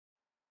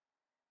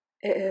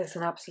It is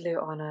an absolute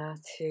honour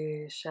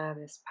to share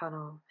this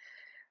panel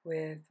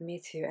with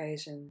MeToo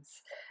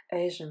Asians,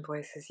 Asian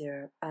Voices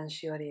Europe, and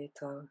Shiori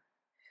Ito.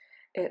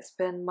 It's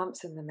been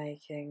months in the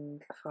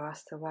making for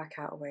us to work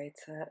out a way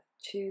to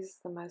choose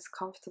the most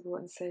comfortable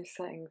and safe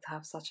setting to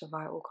have such a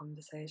vital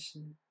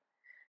conversation.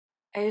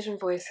 Asian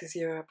Voices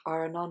Europe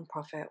are a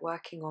non-profit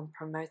working on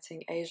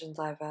promoting Asian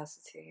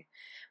diversity,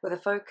 with a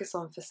focus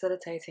on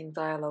facilitating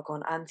dialogue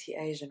on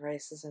anti-Asian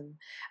racism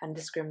and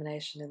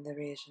discrimination in the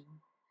region.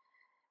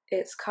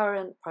 Its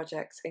current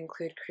projects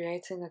include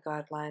creating a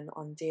guideline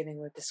on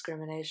dealing with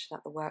discrimination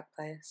at the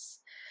workplace,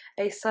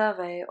 a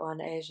survey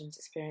on Asians'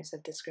 experience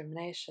of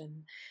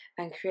discrimination,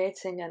 and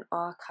creating an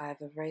archive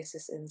of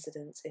racist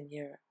incidents in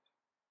Europe.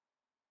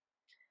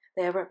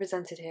 They are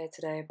represented here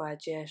today by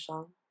Jie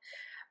Shang,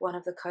 one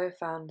of the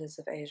co-founders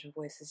of Asian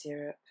Voices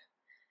Europe.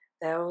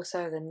 They are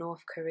also the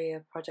North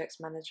Korea projects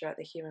manager at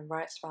the Human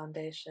Rights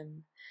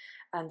Foundation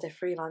and a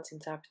freelance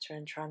interpreter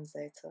and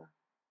translator.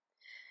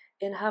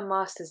 In her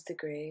master's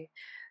degree,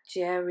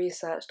 Jie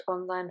researched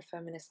online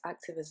feminist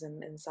activism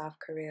in South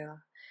Korea,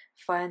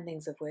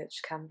 findings of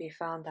which can be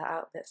found at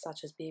outlets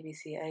such as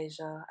BBC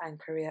Asia and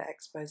Korea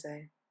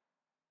Expose.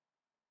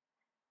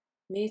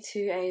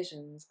 MeToo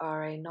Asians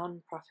are a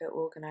non-profit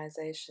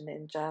organisation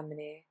in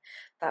Germany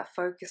that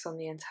focus on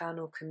the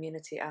internal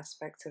community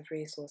aspect of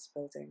resource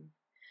building.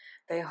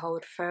 They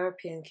hold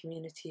therapy and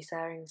community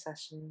sharing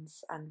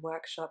sessions and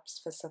workshops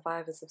for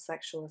survivors of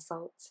sexual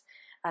assault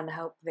and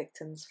help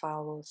victims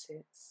file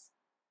lawsuits.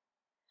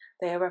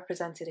 They are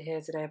represented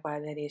here today by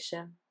Lily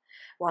Shim,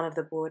 one of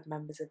the board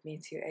members of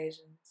MeToo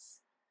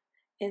Asians.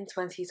 In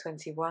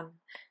 2021,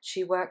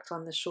 she worked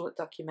on the short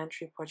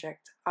documentary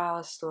project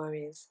Our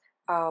Stories,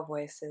 Our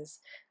Voices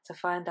to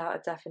find out a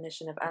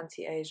definition of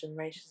anti-Asian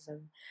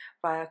racism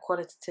via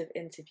qualitative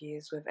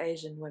interviews with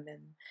Asian women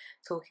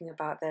talking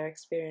about their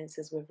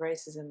experiences with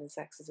racism and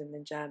sexism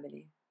in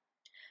Germany.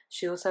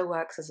 She also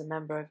works as a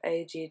member of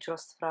AG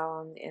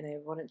Trostfrauen in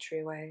a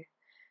voluntary way,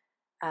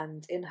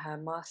 and in her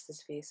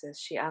master's thesis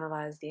she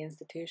analysed the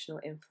institutional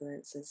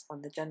influences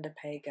on the gender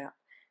pay gap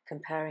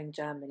comparing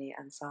Germany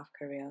and South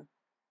Korea.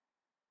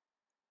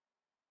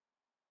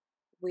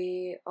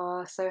 We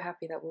are so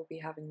happy that we'll be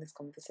having this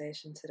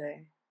conversation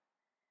today.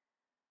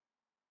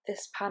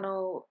 This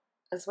panel,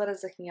 as well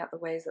as looking at the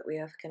ways that we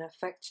can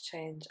affect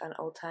change and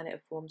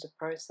alternative forms of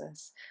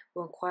process,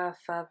 will inquire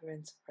further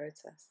into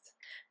protest.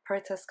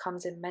 Protest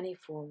comes in many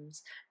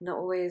forms, not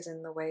always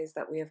in the ways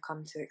that we have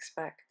come to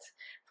expect,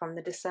 from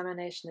the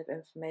dissemination of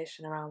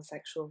information around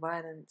sexual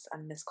violence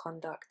and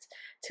misconduct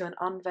to an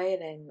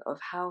unveiling of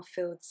how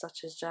fields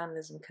such as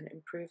journalism can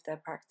improve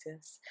their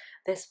practice.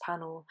 This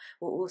panel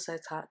will also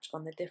touch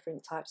on the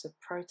different types of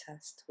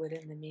protest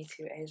within the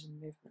MeToo Asian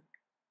movement.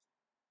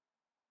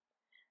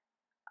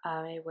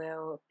 I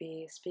will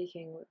be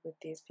speaking with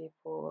these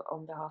people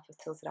on behalf of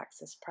Tilted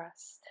Access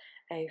Press,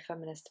 a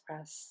feminist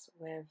press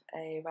with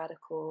a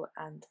radical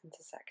and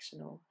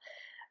intersectional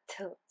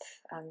tilt.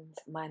 And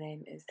my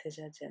name is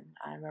Tija Jin.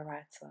 I'm a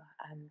writer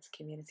and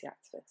community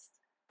activist.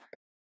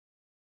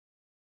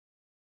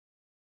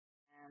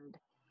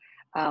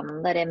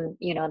 And let him,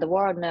 the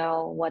world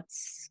know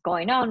what's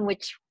going on,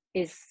 which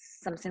is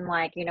something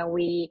like,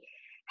 we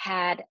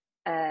had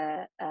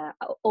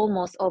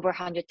almost over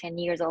 110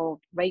 years old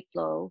rape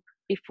law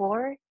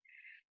before,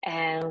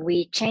 and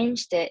we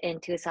changed it in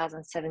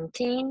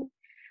 2017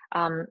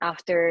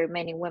 after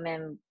many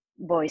women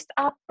voiced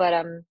up, but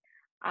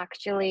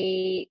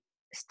actually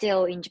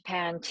still in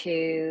Japan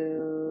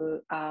to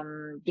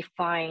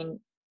define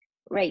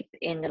rape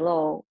in the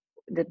law,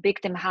 the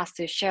victim has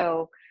to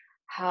show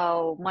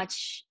how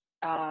much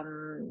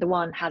the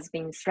one has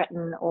been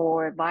threatened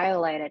or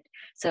violated.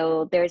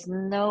 So there's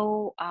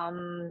no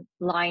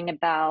line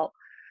about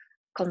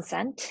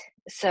consent.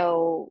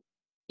 So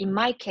in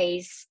my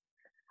case,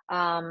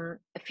 a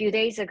few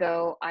days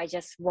ago, I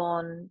just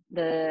won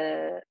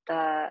the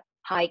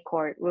High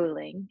Court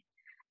ruling,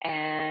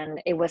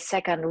 and it was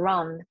second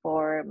round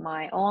for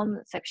my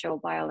own sexual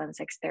violence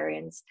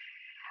experience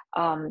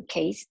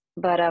case.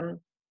 But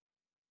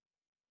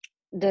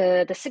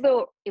the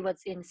civil, it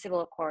was in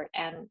civil court,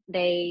 and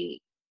they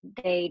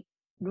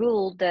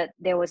ruled that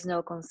there was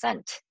no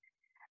consent.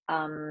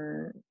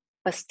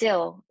 But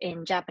still,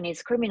 in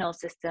Japanese criminal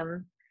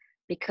system,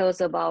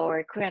 because of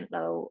our current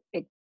law,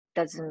 it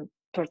doesn't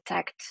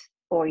protect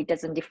or it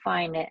doesn't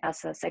define it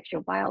as a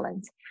sexual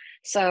violence.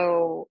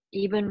 So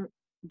even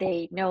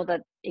they know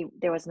that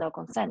there was no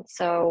consent.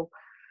 So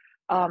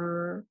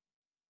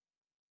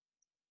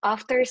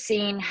after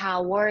seeing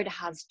how world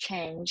has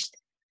changed,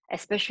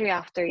 especially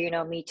after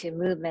Me Too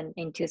movement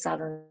in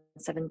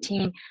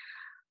 2017,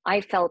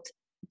 I felt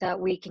that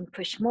we can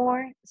push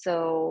more,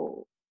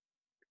 so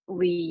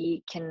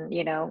we can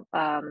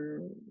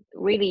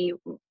really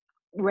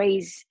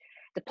raise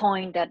the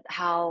point that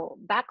how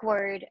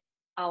backward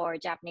our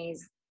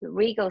Japanese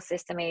legal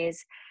system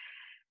is,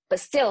 but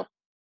still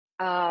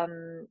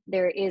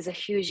there is a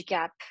huge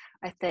gap,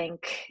 I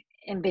think,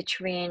 in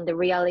between the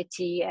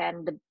reality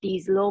and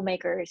these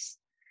lawmakers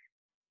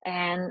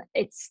And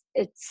it's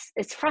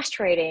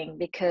frustrating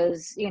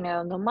because, you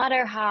know, no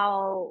matter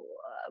how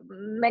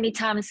many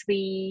times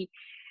we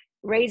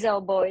raise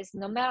our voice,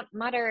 no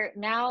matter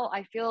now,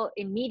 I feel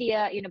in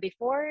media, you know,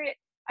 before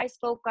I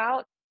spoke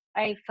out,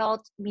 I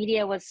felt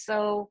media was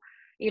so,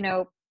 you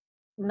know,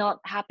 not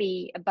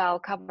happy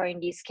about covering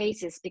these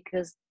cases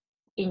because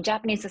in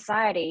Japanese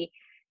society,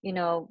 you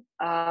know,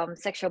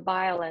 sexual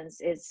violence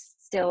is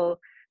still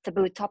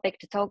taboo topic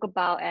to talk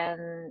about,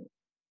 and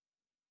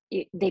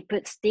they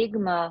put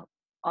stigma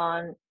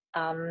on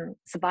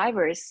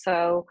survivors.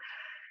 So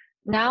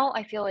now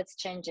I feel it's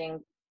changing.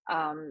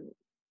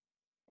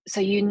 So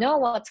you know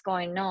what's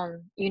going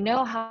on, you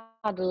know how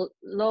the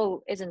law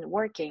isn't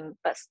working,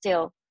 but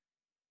still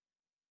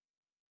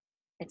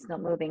it's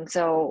not moving.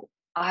 So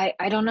I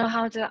don't know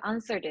how to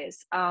answer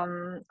this.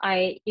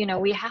 I, you know,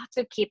 we have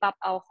to keep up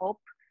our hope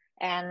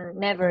and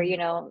never, you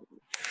know,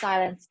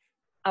 silence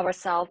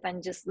ourselves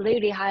and just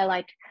really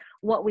highlight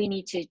what we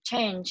need to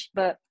change.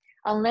 But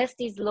unless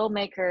these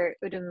lawmakers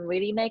wouldn't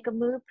really make a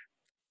move,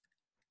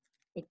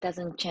 it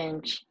doesn't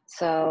change.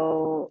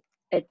 So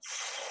it's,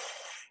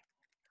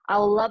 I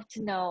would love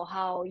to know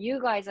how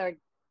you guys are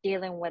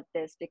dealing with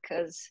this,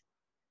 because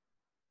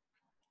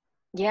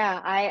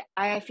yeah,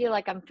 I feel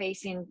like I'm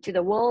facing to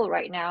the wall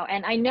right now.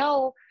 And I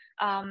know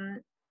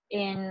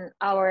in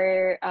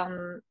our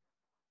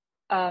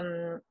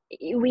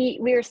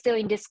we're still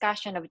in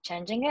discussion of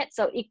changing it,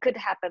 so it could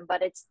happen,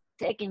 but it's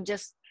taking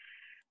just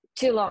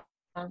too long.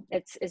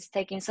 It's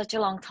taking such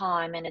a long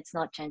time and it's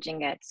not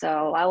changing it.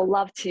 So I would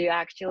love to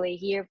actually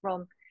hear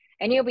from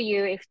any of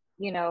you if,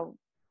 you know,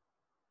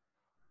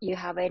 you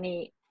have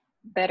any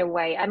better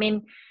way. I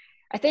mean,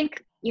 I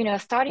think, you know,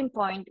 starting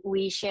point,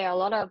 we share a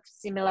lot of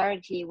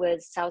similarity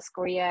with South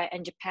Korea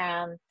and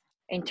Japan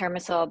in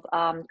terms of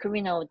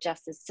criminal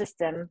justice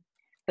system,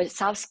 but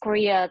South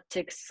Korea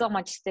took so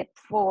much step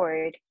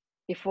forward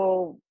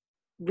before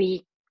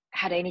we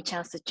had any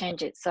chance to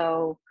change it.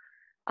 So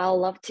I'll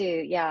love to,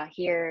 yeah,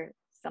 hear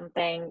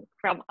something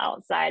from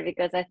outside,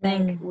 because I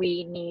think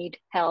we need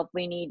help.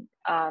 We need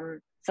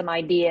some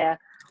idea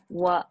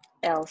what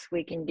else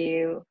we can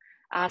do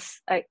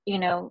as you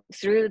know,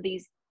 through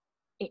these,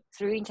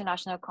 through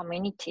international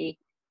community.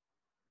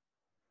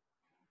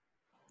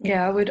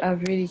 Yeah, I'm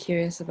really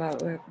curious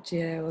about what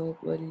Gia or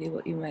what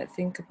you might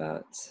think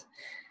about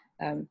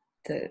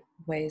the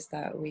ways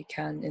that we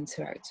can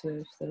interact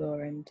with the law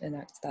and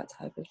enact that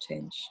type of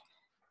change.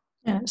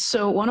 Yeah,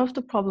 so one of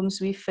the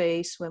problems we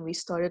faced when we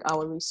started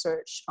our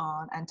research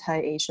on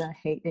anti-Asian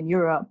hate in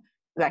Europe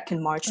back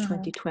in March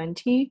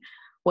 2020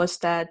 was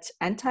that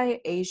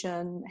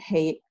anti-Asian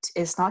hate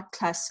is not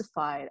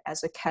classified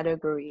as a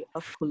category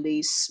of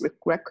police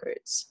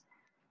records.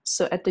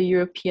 So at the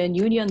European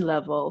Union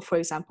level, for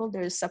example,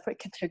 there is a separate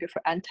category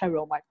for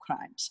anti-Roma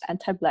crimes,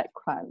 anti-Black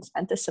crimes,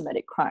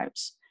 anti-Semitic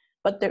crimes,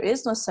 but there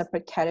is no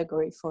separate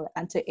category for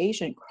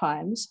anti-Asian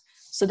crimes.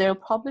 So they'll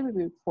probably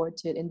be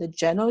reported in the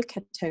general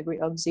category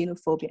of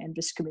xenophobia and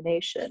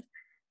discrimination,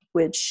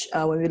 which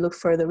when we look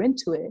further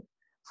into it,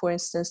 for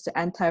instance, the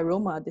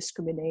anti-Roma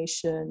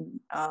discrimination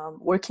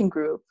working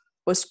group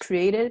was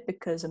created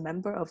because a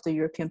member of the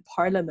European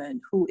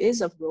Parliament who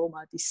is of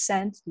Roma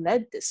descent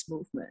led this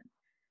movement.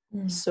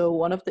 So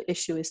one of the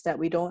issues is that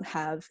we don't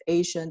have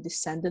Asian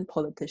descendant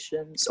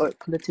politicians or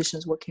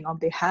politicians working on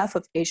behalf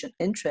of Asian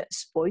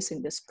interests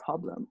voicing this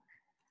problem.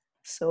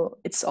 So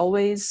it's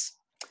always,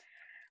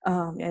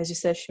 as you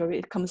said, Shiori,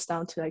 it comes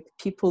down to like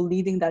people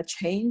leading that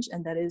change,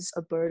 and that is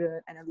a burden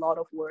and a lot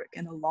of work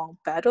and a long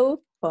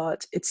battle.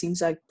 But it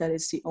seems like that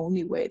is the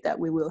only way that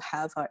we will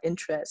have our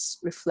interests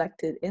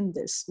reflected in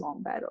this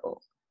long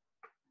battle.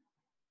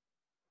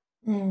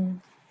 And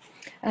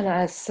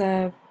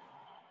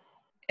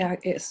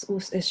it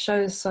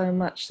shows so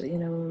much that, you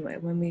know,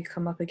 when we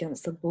come up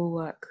against the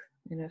bulwark,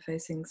 you know,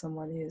 facing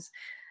someone who's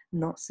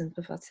not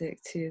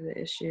sympathetic to the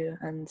issue,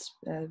 and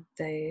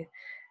they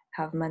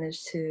have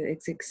managed to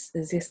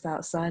exist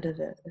outside of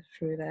it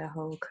through their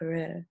whole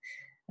career,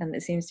 and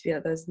it seems to be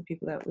that those are the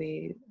people that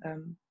we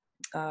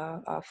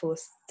are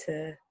forced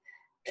to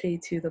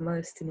plead to the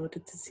most in order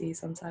to see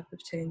some type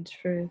of change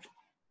through.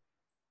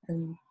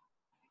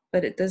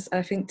 But it does,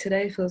 I think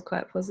today feels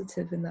quite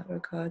positive in that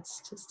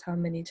regards, just how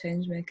many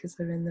change makers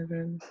are in the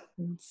room.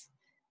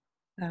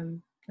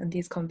 And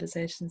these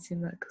conversations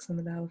seem like some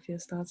of the healthier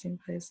starting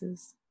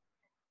places.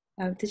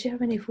 Did you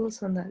have any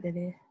thoughts on that,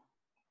 Lily?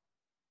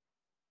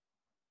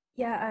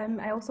 Yeah,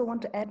 I also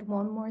want to add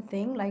one more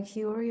thing. Like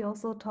Shiori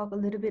also talked a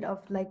little bit of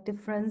like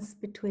difference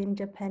between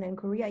Japan and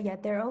Korea. Yeah,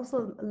 there are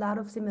also a lot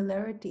of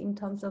similarity in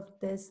terms of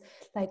this,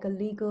 like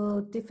legal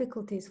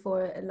difficulties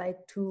for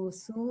like to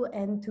sue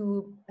and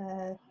to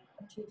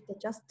achieve the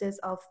justice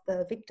of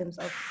the victims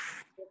of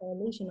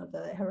violation of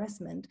the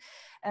harassment.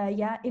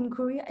 Yeah, in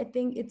Korea, I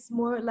think it's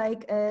more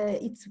like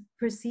it's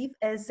perceived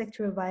as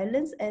sexual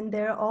violence, and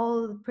they're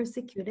all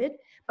persecuted.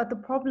 But the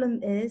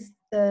problem is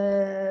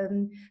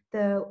the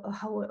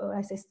how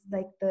I say,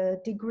 like the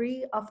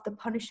degree of the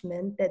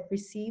punishment that the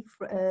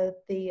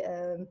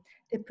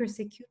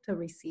persecutor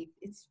receive.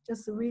 It's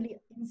just really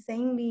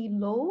insanely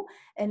low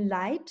and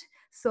light.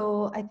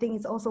 So I think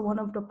it's also one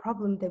of the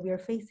problems that we are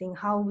facing,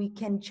 how we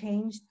can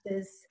change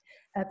this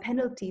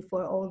penalty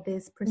for all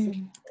this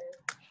persecution.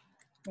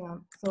 Yeah.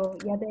 So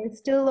yeah, there's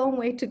still a long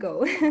way to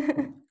go.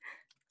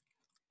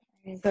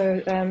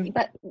 So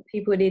But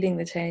people leading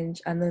the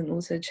change and then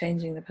also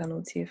changing the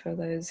penalty for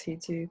those who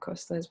do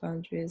cross those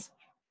boundaries.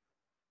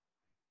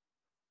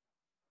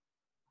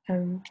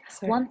 Sorry.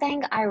 one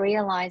thing I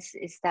realized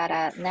is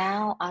that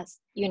now, as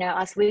you know,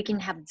 as we can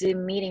have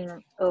Zoom meeting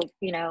or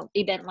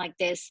event like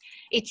this,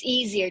 it's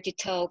easier to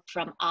talk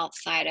from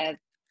outside of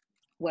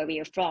where we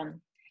are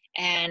from.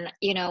 And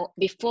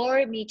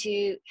before Me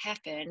Too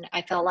happened,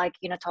 I felt like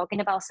talking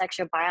about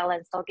sexual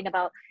violence, talking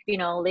about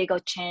legal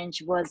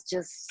change was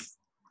just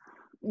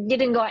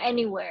didn't go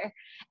anywhere.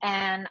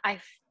 And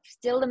I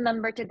still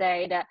remember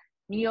today that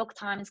New York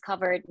Times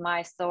covered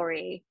my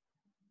story,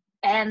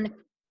 and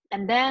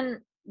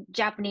then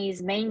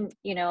Japanese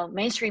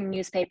mainstream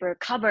newspaper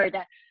covered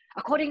that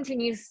according to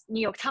New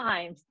York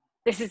Times,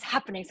 this is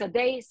happening. So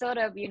they sort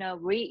of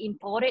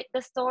re-imported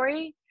the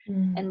story,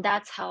 and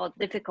that's how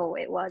difficult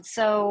it was.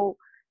 So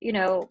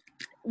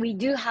we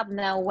do have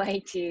no way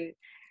to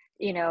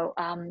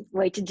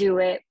do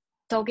it,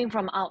 talking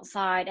from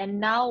outside. And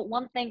now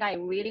one thing I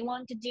really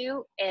want to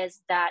do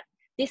is that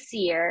this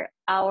year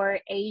our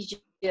age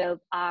of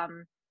how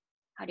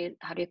do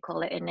you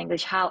call it in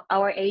English? How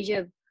our age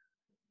of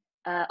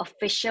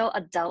official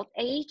adult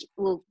age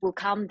will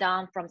come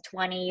down from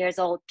 20 years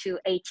old to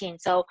 18.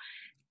 So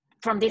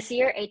from this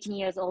year, 18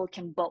 years old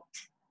can vote,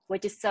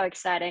 which is so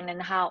exciting,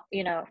 and how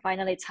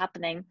finally it's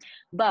happening.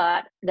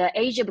 But the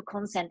age of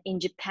consent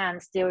in Japan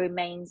still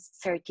remains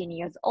 13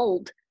 years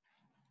old,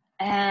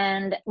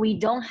 and we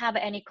don't have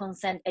any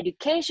consent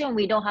education.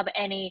 We don't have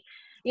any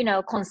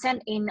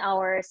consent in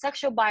our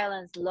sexual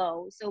violence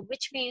law. So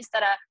which means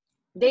that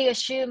they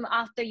assume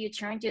after you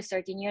turn to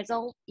 13 years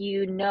old,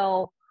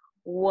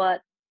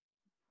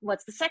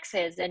 what's the sex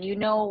is, and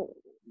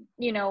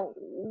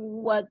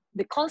what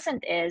the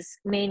consent is,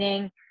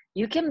 meaning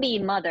you can be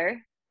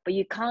mother, but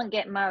you can't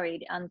get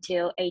married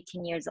until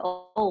 18 years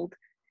old.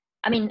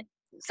 I mean,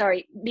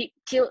 sorry,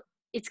 till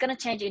it's gonna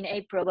change in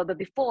April, but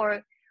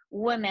before,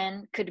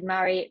 women could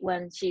marry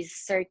when she's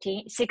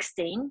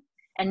 16,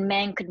 and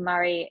men could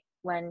marry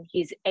when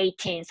he's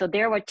 18. So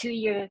there were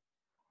 2-year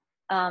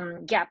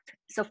gap.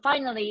 So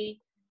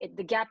finally,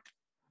 the gap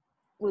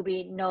will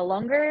be no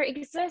longer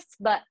exist,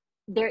 but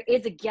there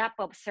is a gap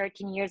of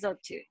 13 years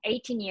old to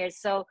 18 years.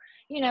 So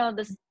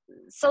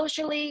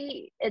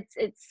socially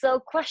it's so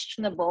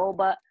questionable,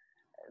 but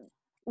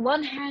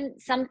one hand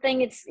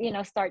something it's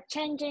start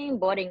changing,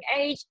 voting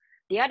age,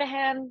 the other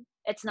hand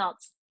it's not.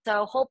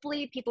 So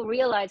hopefully people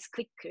realize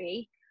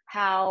quickly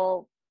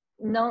how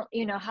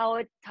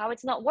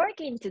it's not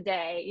working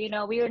today.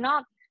 We are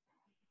not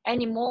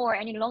any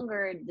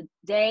longer the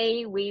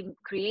day we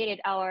created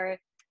our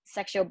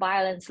sexual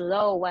violence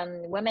law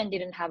when women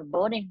didn't have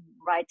voting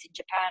rights in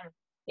Japan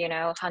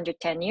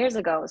 110 years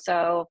ago.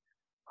 So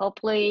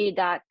hopefully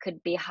that could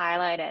be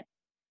highlighted.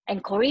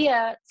 And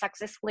Korea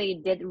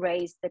successfully did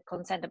raise the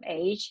consent of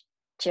age.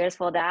 Cheers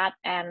for that.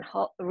 And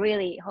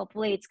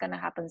hopefully it's going to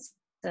happen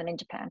soon in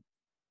Japan.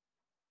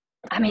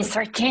 I mean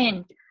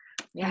 13.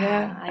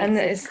 Yeah, and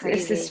it's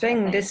this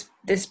thing,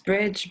 this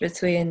bridge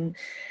between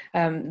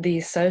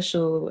these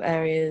social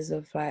areas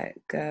of that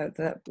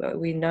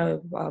we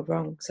know are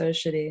wrong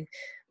socially,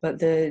 but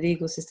the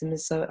legal system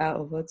is so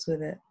out of odds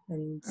with it,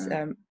 and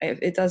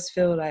it does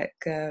feel like,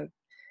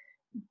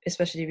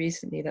 especially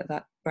recently,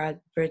 that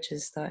bridge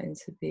is starting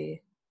to be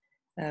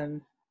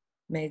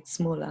made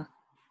smaller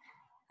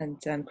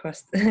and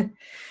crossed.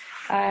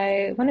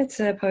 I wanted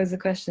to pose a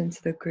question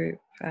to the group.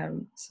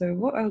 So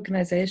what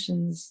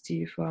organizations do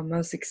you find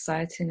most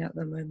exciting at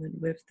the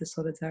moment with the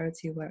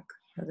solidarity work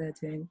that they're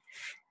doing?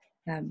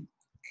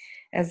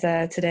 As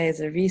today is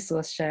a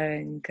resource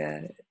sharing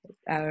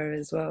hour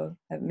as well,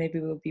 maybe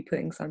we'll be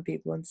putting some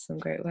people onto some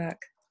great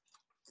work.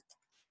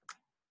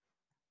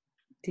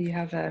 Do you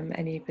have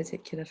any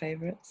particular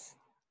favorites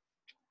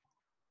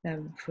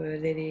for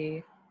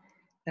Lily,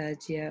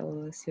 Gia,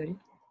 or Shiori?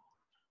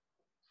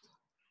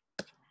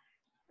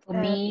 For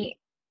me,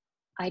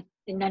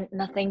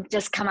 nothing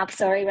just come up,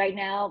 sorry, right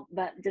now,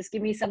 but just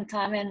give me some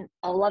time and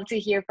I'll love to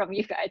hear from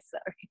you guys.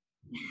 Sorry.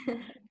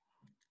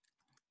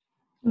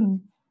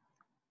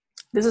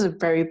 This is a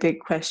very big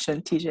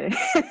question, TJ.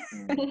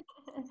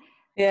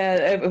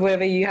 Yeah,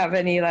 whether you have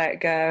any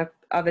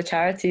other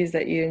charities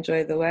that you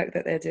enjoy the work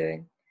that they're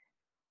doing.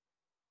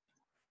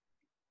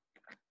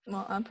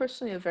 Well, I'm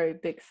personally a very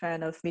big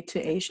fan of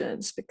MeToo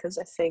Asians because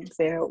I think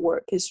their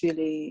work is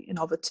really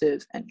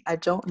innovative, and I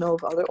don't know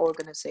of other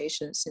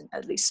organizations in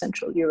at least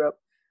Central Europe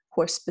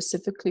who are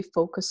specifically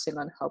focusing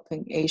on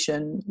helping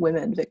Asian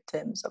women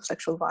victims of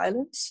sexual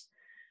violence.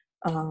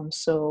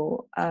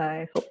 So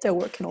I hope their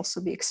work can also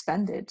be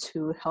expanded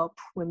to help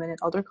women in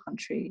other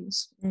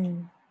countries.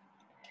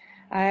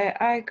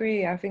 I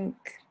agree. I think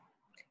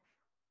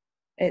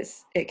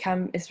it's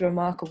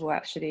remarkable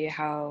actually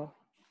how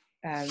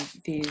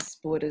these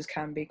borders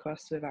can be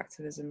crossed with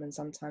activism, and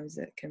sometimes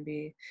it can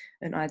be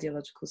an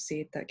ideological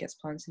seed that gets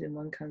planted in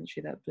one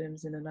country that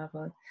blooms in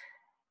another.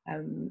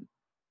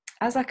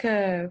 As like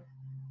a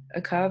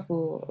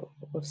curveball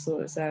of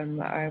sorts,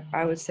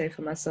 I would say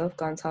for myself,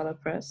 Gantala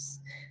Press,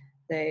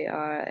 they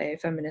are a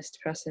feminist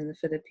press in the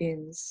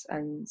Philippines,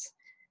 and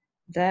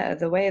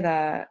the way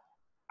that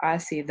I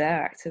see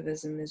their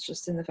activism is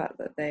just in the fact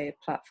that they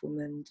platform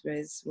and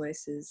raise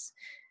voices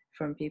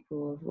from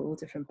people of all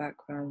different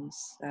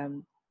backgrounds,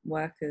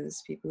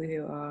 workers, people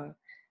who are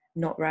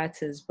not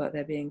writers, but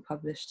they're being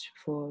published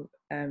for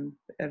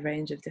a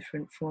range of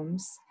different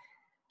forms.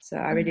 So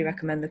I really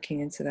recommend looking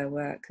into their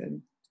work.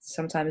 And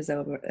sometimes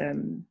they'll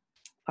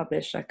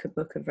publish like a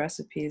book of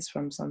recipes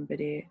from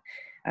somebody,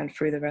 and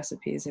through the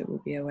recipes it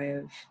will be a way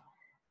of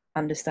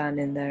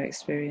understanding their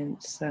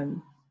experience.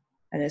 And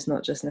it's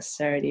not just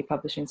necessarily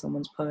publishing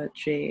someone's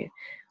poetry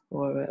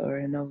or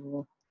a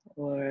novel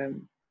or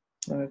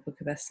a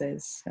book of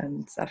essays.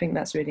 And I think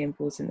that's really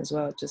important as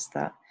well, just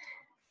that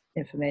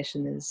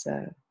information is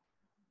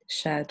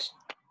shared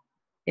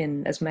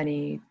in as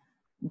many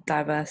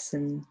diverse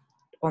and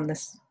on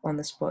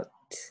the spot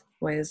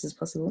ways as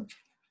possible.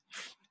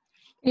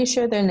 Can you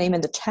share their name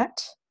in the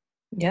chat?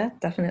 Yeah,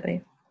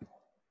 definitely.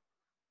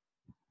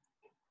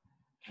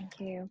 Thank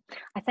you.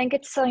 I think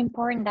it's so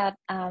important that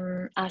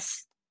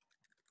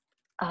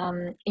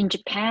in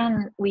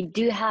Japan we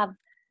do have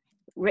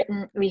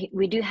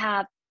we do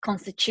have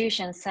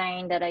constitution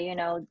saying that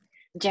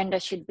gender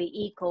should be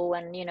equal,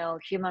 and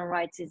human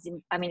rights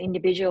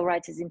individual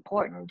rights is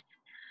important,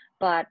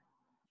 but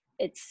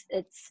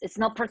it's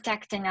not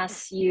protecting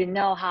us,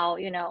 how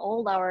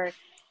all our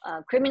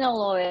criminal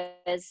law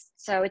is.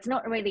 So it's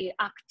not really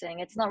acting,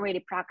 it's not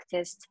really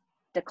practiced,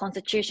 the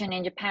constitution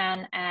in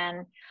Japan.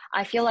 And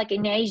I feel like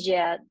in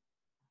Asia,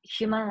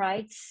 human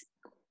rights,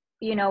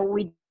 we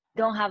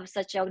don't have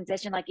such an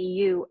organization like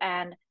EU,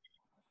 and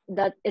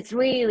that it's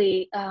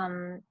really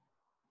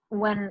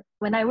when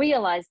I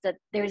realized that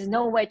there's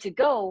no way to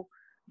go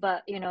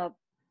but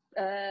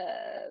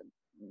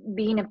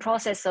be in a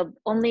process of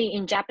only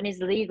in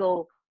Japanese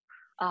legal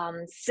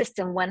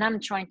system, when I'm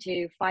trying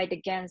to fight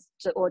against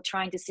or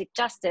trying to seek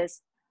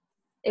justice,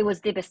 it was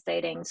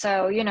devastating.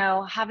 So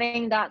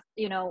having that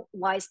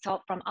wise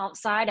talk from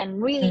outside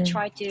and really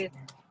try to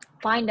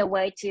find a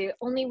way to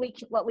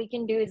what we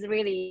can do is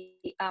really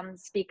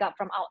speak up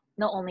from out,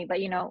 not only but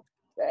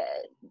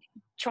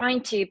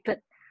trying to put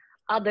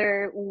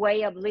other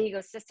way of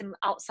legal system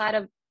outside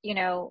of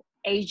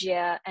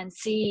Asia and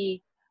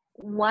see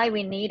why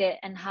we need it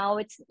and how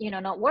it's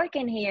not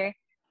working here.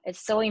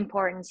 It's so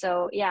important.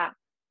 So yeah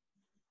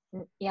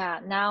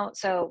now,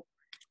 so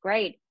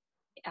great.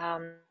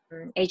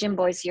 Asian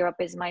Voice Europe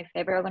is my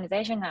favorite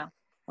organization now.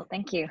 Well,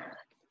 thank you.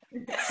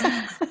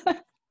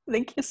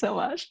 Thank you so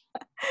much.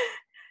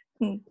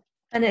 And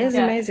it is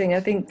amazing.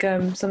 I think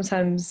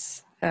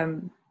sometimes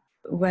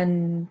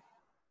when,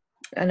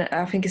 and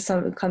I think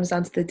it comes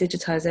down to the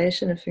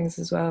digitization of things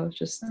as well.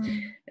 Just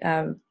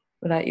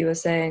like you were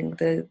saying,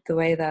 the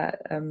way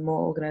that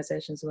more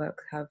organizations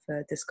work have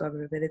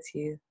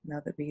discoverability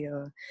now that we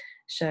are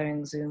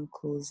sharing Zoom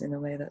calls in a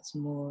way that's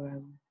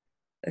more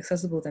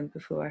accessible than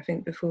before. I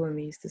think before, when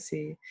we used to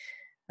see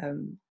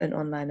an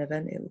online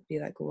event, it would be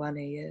like one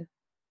a year,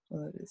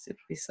 or it would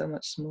be so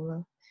much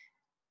smaller.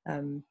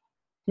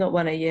 Not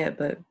one a year,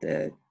 but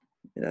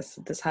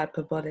that's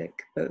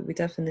hyperbolic. But we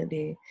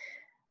definitely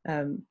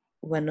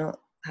we're not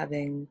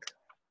having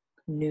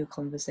new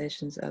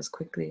conversations as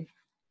quickly.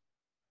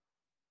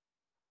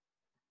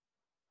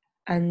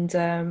 And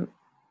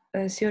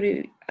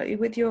Shiori,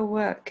 with your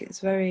work, it's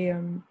very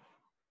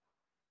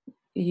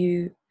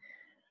you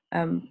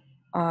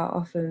are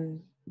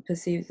often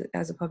perceived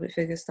as a public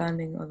figure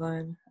standing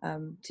alone.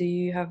 Do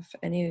you have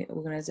any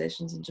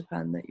organizations in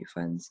Japan that you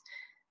find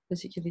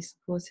particularly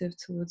supportive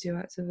towards your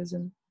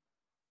activism,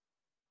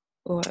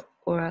 or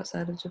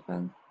outside of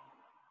Japan?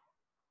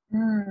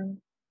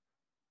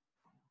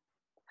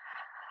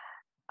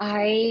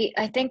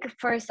 I think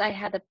first I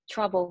had a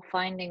trouble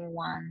finding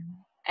one,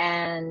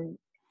 and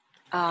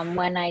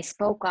when I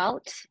spoke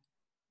out,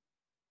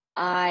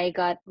 I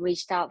got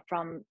reached out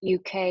from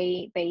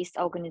UK-based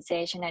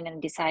organization, and then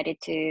decided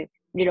to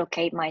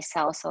relocate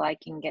myself so I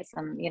can get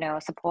some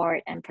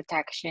support and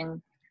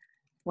protection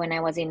when I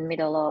was in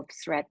middle of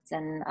threats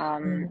and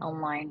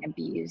online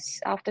abuse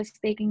after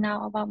speaking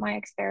now about my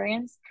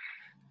experience.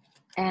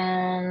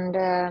 And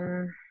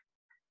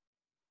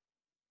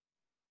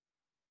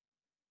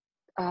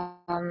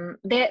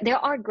there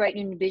are great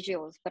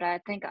individuals, but I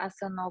think as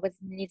an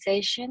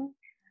organization,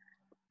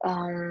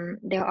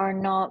 there are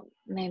not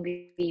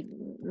maybe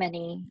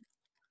many,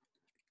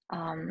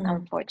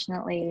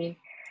 unfortunately.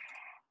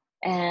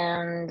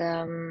 And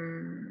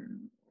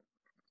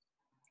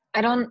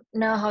I don't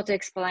know how to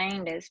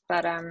explain this,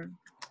 but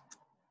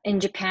in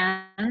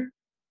Japan,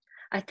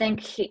 I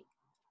think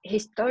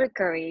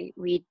historically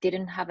we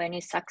didn't have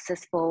any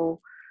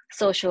successful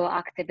social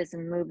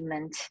activism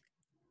movement,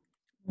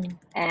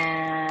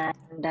 and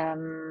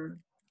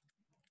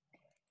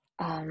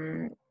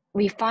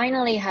we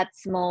finally had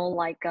small,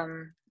 like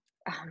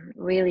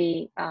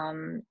really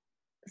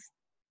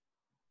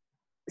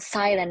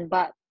silent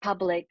but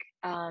public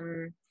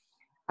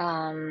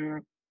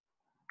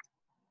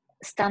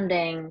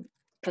standing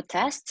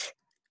protest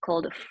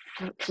called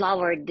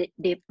flower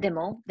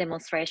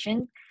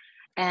demonstration,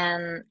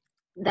 and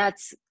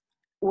that's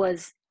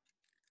was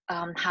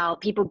how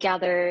people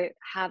gather,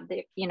 have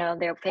their, you know,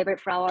 their favorite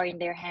flower in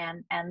their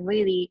hand, and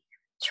really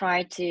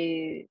try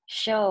to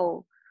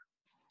show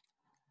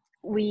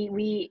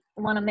we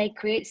want to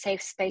create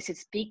safe space to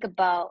speak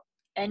about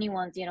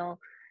anyone's, you know,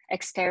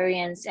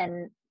 experience,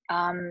 and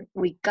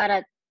we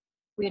gotta,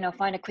 you know,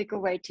 find a quicker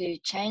way to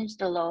change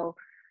the law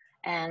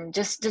and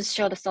just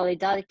show the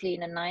solidarity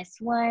in a nice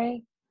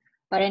way.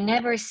 But I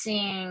never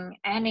seen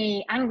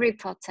any angry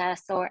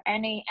protests or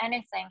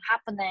anything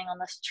happening on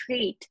the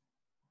street.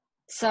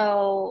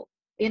 So,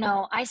 you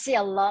know, I see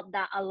a lot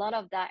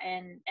of that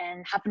and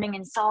happening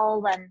in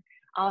Seoul and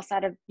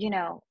outside of, you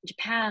know,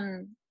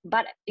 Japan,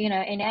 but, you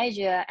know, in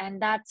Asia.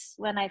 And that's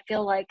when I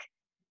feel like,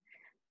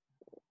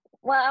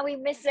 what are we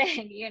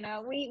missing? You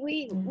know,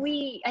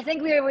 we I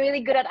think we're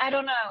really good at, I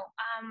don't know,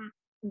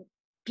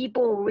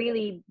 people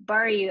really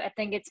bury you. I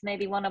think it's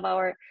maybe one of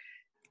our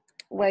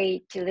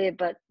way to live,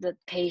 but the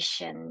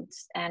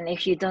patience. And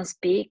if you don't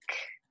speak,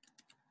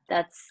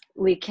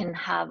 we can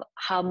have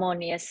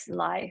harmonious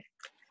life.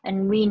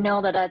 And we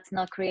know that that's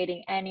not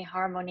creating any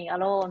harmony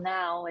at all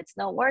now. It's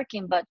not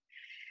working. But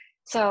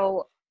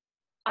so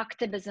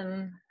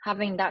activism,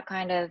 having that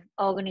kind of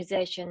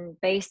organization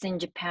based in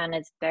Japan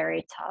is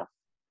very tough.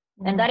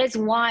 And that is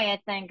why I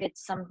think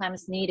it's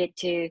sometimes needed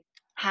to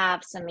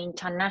have some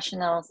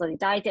international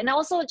solidarity, and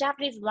also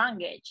Japanese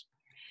language.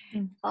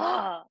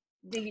 Oh,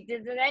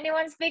 does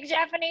anyone speak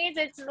Japanese?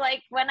 It's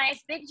like when I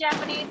speak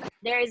Japanese,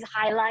 there is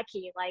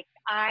hierarchy. Like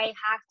I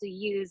have to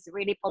use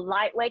really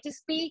polite way to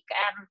speak,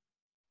 and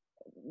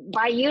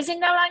by using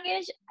the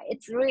language,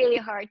 it's really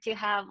hard to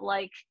have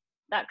like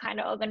that kind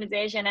of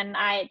organization. And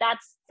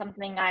that's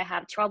something I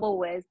have trouble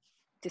with,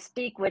 to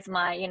speak with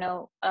my, you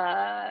know,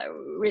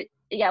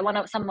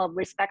 some of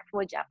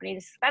respectful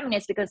Japanese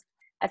feminists, because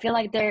I feel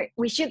like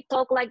we should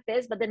talk like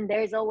this, but then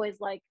there's always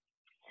like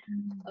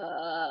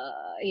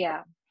the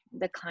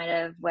kind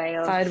of way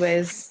of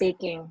sideways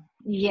speaking.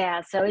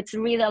 Yeah, so it's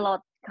really a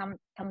lot come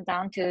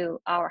down to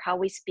how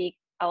we speak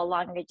our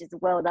language as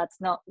well. That's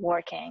not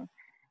working,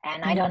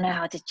 and I don't know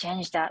how to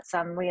change that. So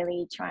I'm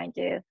really trying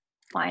to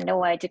find a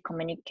way to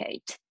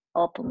communicate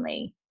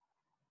openly.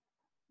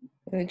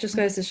 It just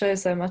goes to show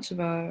so much of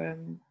our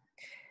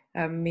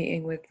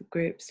meeting with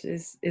groups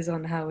is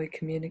on how we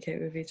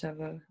communicate with each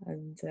other,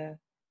 and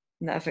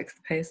that affects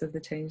the pace of the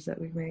change that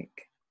we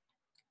make.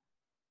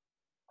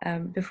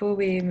 Before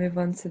we move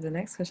on to the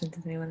next question,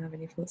 does anyone have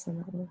any thoughts on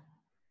that?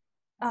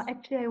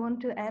 Actually, I want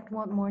to add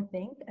one more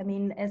thing. I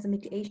mean, as a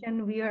MeToo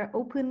Asian, we are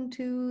open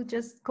to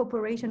just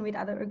cooperation with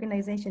other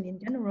organizations in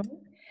general.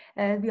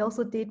 We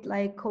also did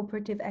like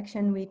cooperative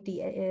action with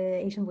the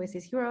Asian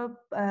Voices Europe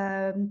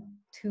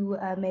to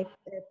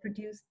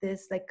produce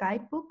this like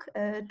guidebook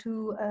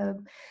to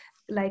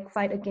like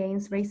fight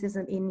against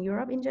racism in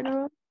Europe in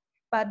general.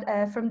 But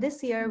from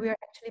this year, we are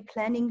actually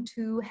planning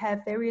to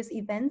have various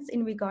events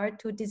in regard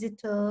to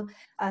digital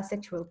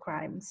sexual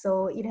crime.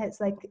 So it has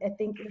like, I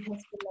think it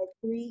has been like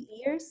 3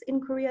 years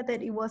in Korea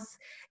that it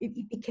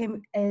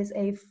became as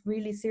a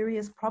really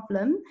serious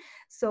problem.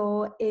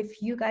 So if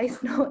you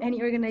guys know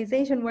any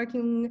organization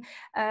working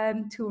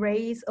to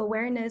raise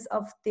awareness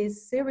of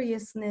this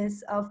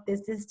seriousness of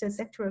this digital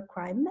sexual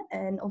crime,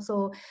 and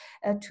also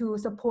to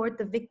support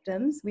the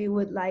victims, we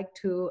would like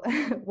to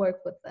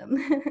work with them.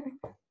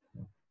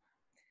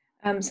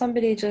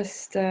 Somebody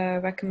just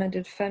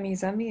recommended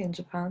Femizami in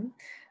Japan,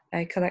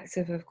 a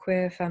collective of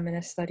queer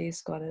feminist studies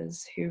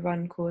scholars who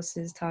run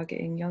courses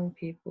targeting young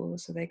people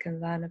so they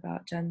can learn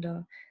about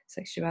gender,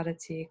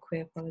 sexuality,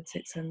 queer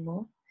politics, and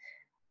more.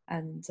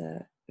 And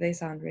they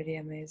sound really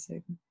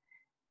amazing.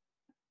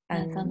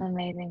 That sounds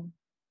amazing.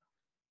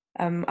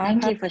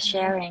 Thank you for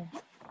sharing.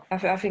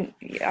 I think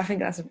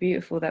that's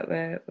beautiful that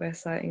we're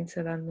starting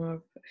to learn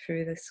more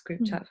through this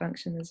group chat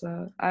function as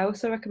well. I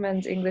also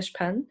recommend English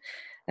Pen,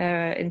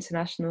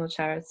 international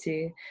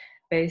charity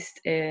based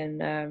in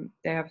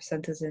they have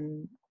centers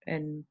in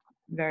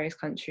various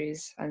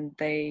countries, and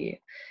they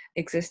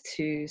exist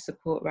to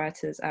support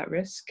writers at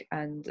risk,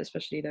 and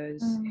especially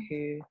those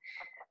who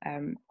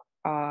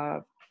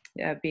are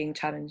being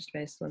challenged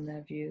based on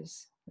their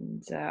views.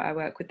 And I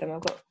work with them.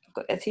 I've got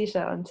a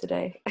t-shirt on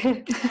today.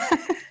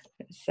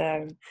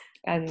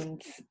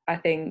 And I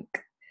think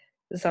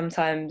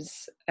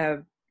sometimes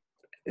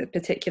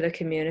particular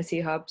community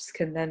hubs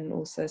can then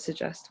also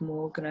suggest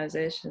more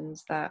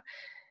organizations that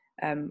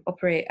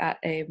operate at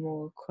a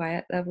more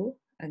quiet level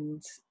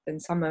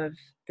and some of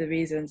the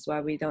reasons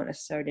why we don't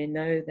necessarily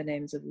know the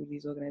names of all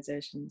these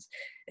organizations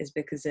is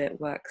because it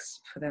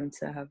works for them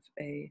to have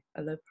a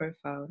low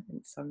profile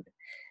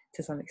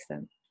to some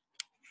extent.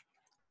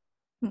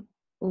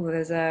 Oh,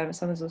 there's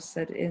someone's also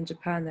said in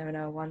Japan there are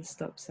now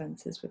one-stop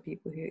centers for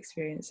people who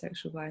experience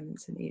sexual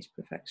violence in each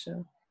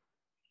prefecture,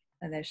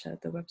 and they've shared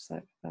the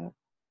website for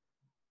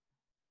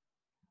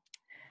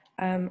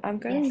that. I'm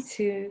going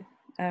to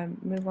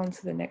move on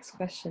to the next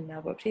question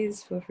now, but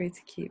please feel free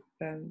to keep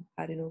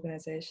adding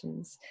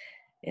organizations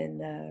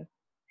in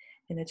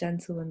a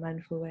gentle and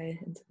mindful way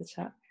into the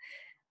chat.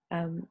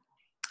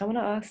 I want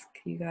to ask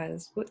you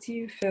guys, what do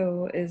you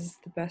feel is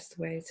the best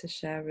way to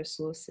share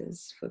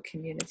resources for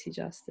community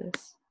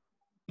justice?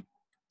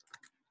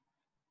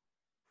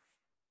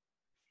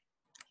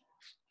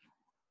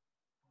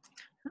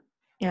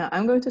 Yeah,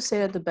 I'm going to say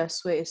that the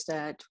best way is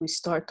that we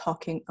start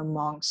talking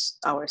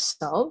amongst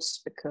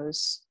ourselves,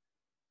 because,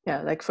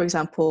 yeah, like for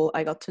example,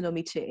 I got to know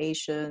MeToo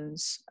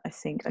Asians, I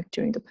think like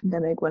during the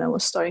pandemic when I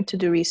was starting to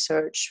do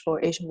research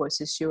for Asian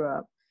Voices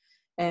Europe.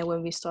 And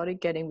when we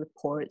started getting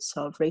reports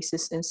of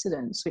racist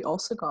incidents, we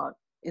also got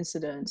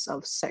incidents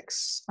of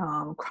sex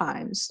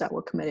crimes that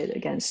were committed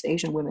against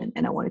Asian women.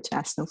 And I wanted to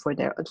ask them for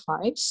their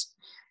advice.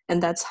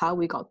 And that's how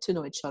we got to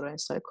know each other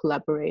and started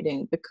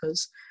collaborating,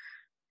 because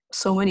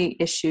so many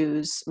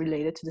issues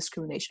related to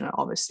discrimination are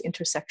obviously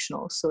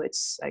intersectional. So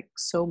it's like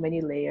so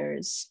many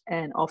layers,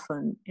 and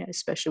often,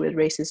 especially with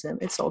racism,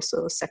 it's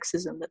also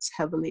sexism that's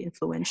heavily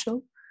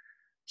influential.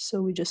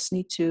 So we just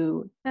need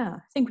to, I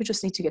think we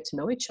just need to get to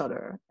know each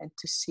other and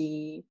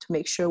to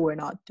make sure we're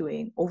not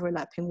doing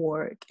overlapping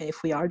work. And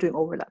if we are doing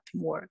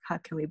overlapping work, how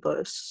can we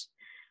both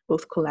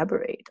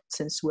collaborate,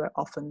 since we're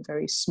often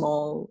very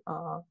small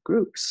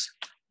groups?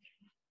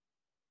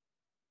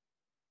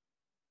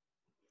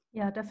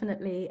 Yeah,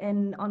 definitely.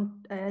 And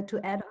on to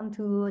add on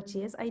to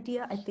Jia's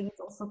idea, I think it's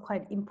also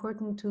quite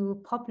important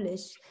to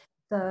publish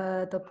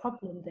the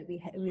problem that we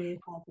have,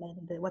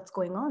 like what's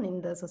going on in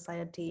the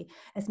society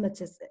as much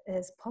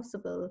as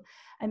possible.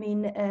 I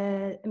mean,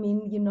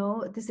 you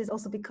know, this is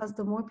also because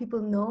the more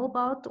people know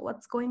about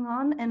what's going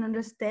on and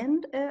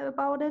understand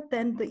about it,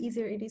 then the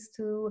easier it is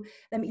to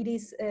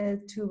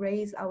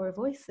raise our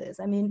voices.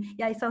 I mean,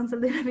 yeah, it sounds a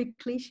little bit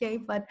cliche,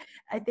 but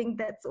I think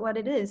that's what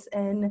it is.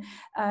 And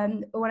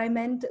what I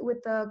meant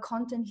with the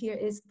content here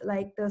is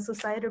like the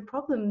societal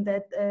problem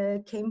that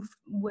came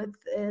with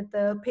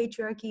the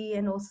patriarchy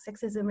and also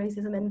sexism,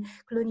 racism, and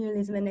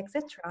colonialism, and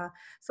etc.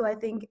 So I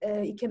think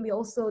it can be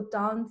also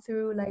done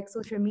through like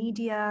social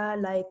media,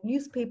 like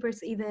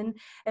newspapers even,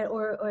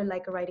 or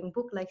like a writing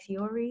book like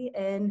Shiori,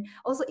 and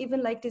also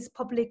even like these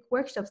public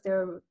workshops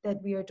there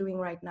that we are doing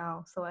right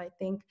now. So I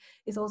think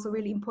it's also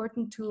really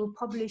important to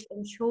publish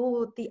and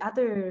show the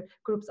other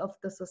groups of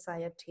the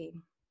society.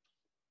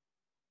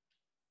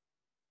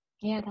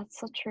 Yeah,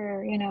 that's so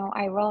true. You know,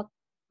 I wrote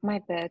my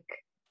book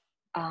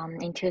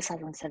in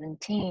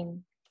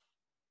 2017.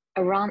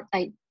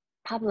 I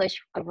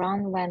published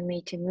around when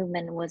MeToo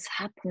movement was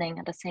happening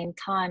at the same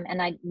time,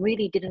 and I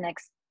really didn't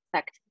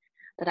expect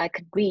that I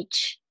could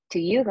reach to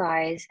you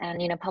guys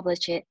and, you know,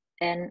 publish it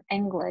in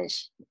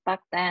English back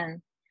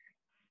then.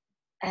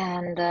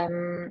 And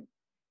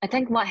I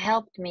think what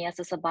helped me as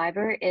a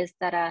survivor is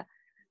that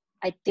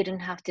I didn't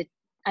have to.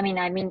 I mean,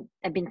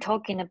 I've been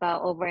talking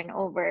about over and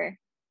over,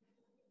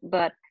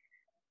 but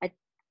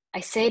I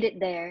said it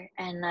there,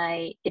 and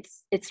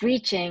it's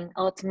reaching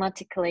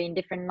automatically in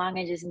different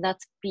languages, and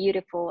that's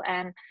beautiful.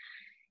 And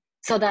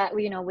so that,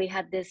 you know, we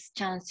had this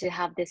chance to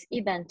have this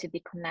event to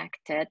be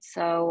connected.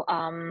 So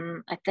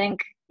I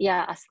think,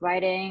 yeah, as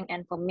writing,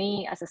 and for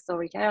me as a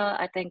storyteller,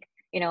 I think,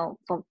 you know,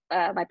 for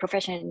my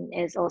profession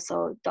is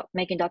also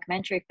making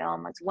documentary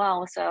film as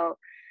well. So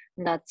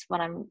that's what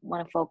I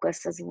want to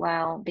focus as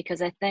well,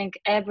 because I think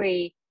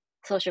every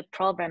social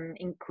problem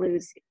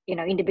includes, you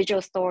know,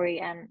 individual story,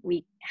 and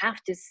we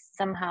have to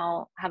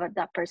somehow have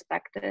that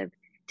perspective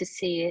to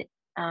see it.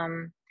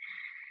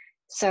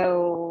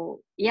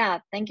 So yeah,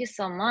 thank you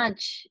so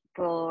much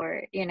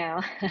for, you know,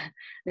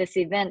 this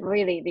event,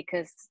 really,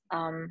 because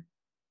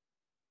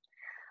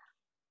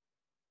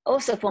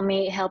also for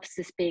me it helps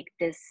to speak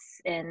this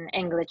in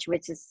English,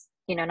 which is,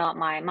 you know, not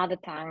my mother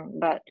tongue,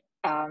 but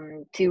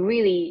to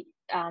really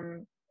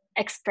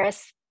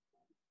express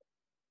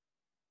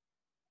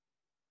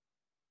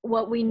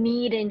what we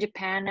need in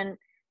Japan, and,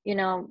 you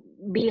know,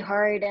 be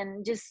heard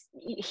and just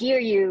hear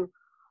you,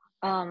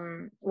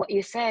 what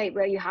you say,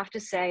 what you have to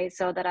say,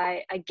 so that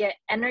I get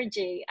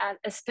energy,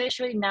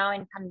 especially now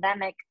in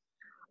pandemic.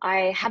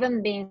 I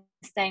haven't been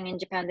staying in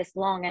Japan this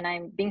long, and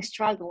I'm been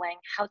struggling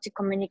how to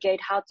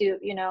communicate, how to,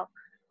 you know,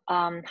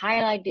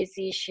 highlight this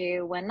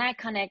issue when I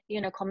connect,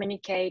 you know,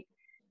 communicate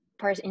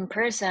in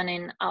person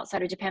in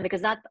outside of Japan,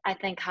 because that, I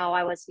think, how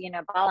I was, you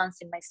know,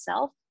 balancing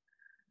myself.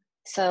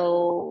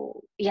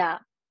 So yeah,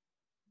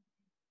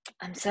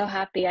 I'm so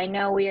happy. I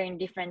know we are in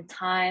different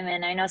time,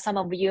 and I know some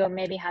of you are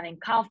maybe having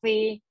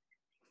coffee.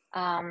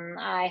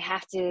 I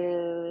have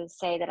to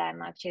say that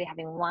I'm actually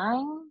having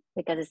wine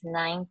because it's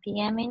 9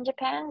 p.m. in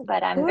Japan,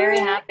 but I'm very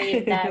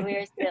happy that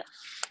we're still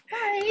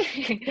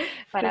sorry.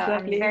 But It's I'm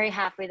lovely. very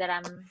happy that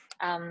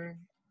I'm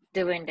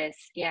doing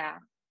this. Yeah.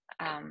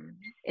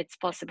 It's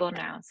possible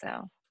now.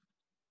 So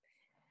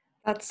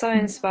That's so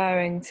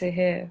inspiring to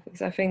hear,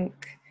 because I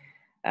think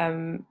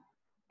and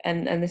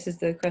this is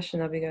the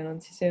question I'll be going on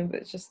to soon,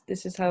 but it's just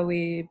this is how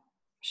we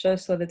show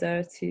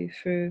solidarity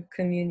through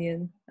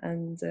communion.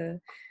 And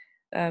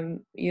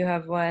you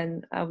have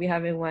wine, I'll be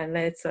having wine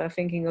later,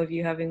 thinking of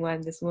you having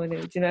wine this morning.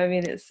 Do you know what I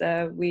mean? It's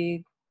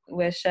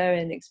we're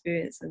sharing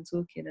experience and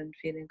talking and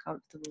feeling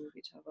comfortable with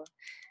each other.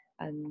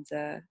 And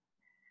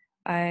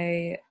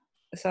I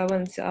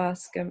wanted to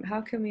ask,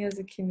 how can we as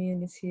a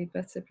community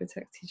better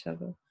protect each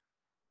other?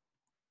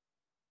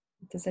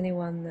 Does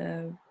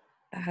anyone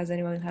has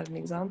anyone had an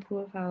example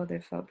of how they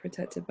felt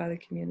protected by the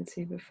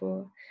community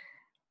before,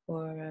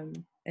 or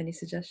any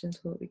suggestions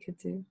for what we could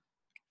do?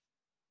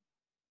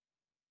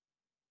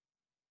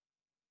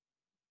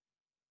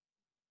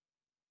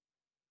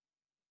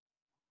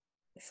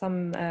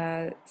 Some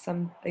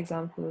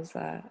examples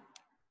that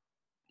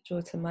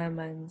draw to my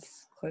mind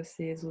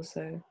closely is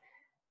also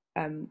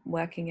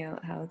working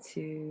out how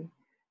to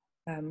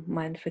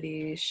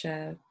mindfully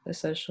share a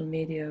social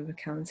media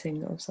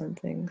accounting of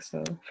something.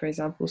 So, for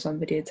example,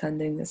 somebody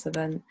attending this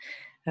event,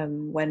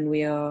 when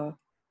we are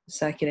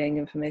circulating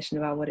information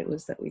about what it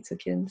was that we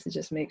took in, to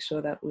just make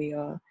sure that we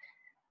are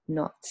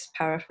not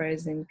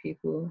paraphrasing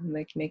people,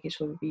 making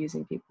sure we're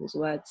using people's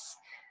words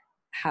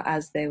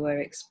as they were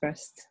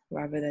expressed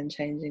rather than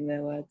changing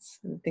their words.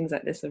 And things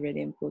like this are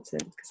really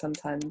important because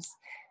sometimes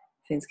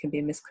things can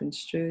be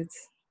misconstrued,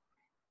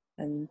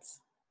 and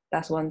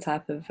that's one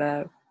type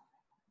of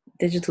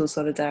digital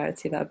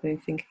solidarity that I've been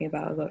thinking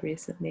about a lot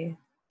recently.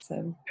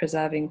 So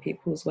preserving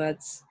people's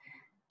words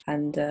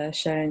and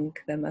sharing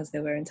them as they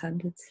were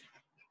intended.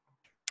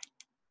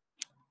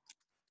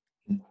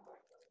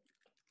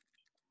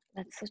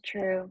 that's so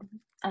true.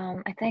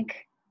 I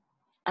think,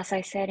 as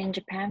I said, in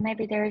Japan,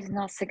 maybe there is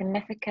no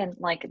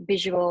significant like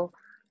visual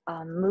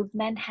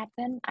movement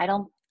happen. I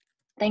don't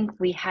think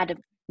we had a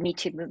Me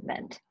Too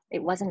movement.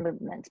 It wasn't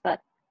movement, but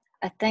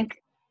I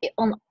think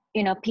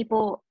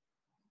people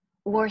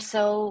were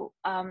so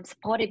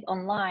supportive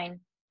online.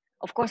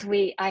 Of course,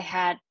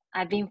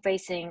 I've been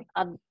facing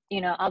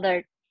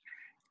other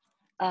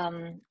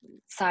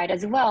side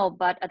as well,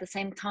 but at the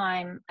same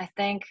time, I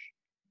think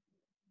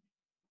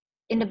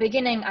in the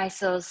beginning I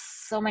saw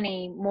so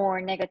many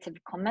more negative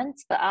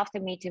comments, but after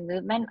Me Too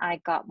movement, I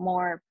got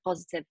more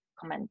positive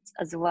comments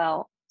as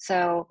well.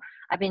 So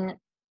I've been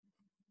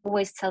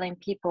always telling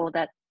people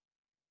that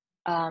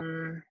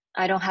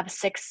I don't have a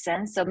sixth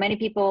sense. So many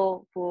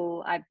people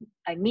who I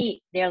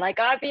meet, they're like,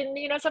 I've been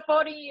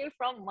supporting you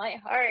from my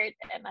heart,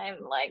 and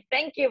I'm like,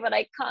 thank you, but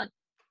I can't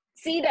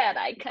see that.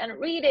 I can't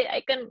read it.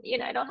 I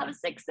don't have a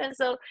sixth sense.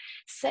 So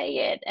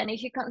say it. And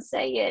if you can't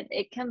say it,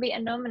 it can be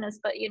anonymous.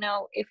 But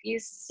if you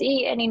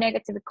see any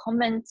negative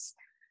comments,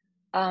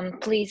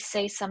 please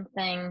say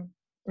something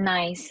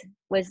nice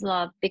with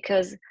love,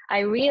 because I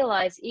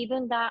realize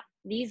even that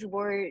these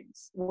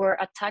words were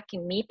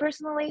attacking me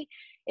personally,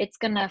 it's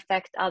gonna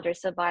affect other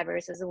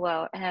survivors as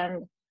well.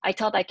 And I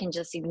thought I can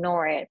just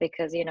ignore it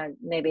because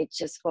maybe it's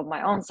just for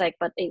my own sake,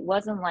 but it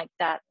wasn't like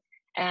that.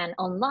 And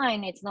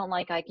online, it's not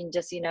like I can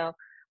just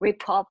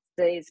rip up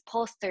these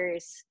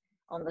posters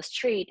on the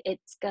street.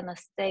 It's gonna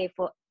stay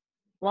for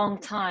a long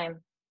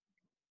time,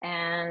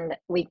 and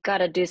we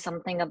gotta do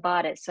something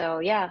about it. So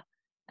yeah,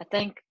 I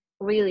think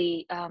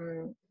really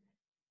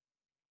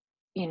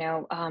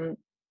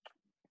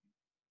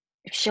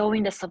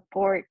showing the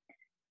support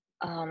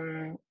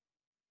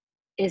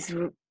is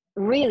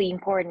really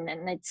important,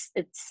 and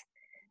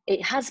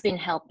it has been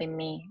helping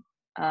me,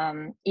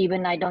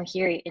 even I don't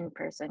hear it in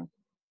person.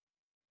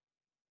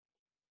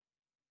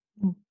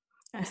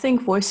 I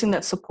think voicing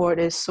that support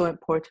is so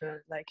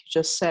important, like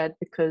you just said,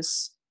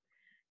 because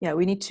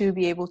we need to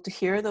be able to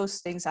hear those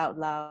things out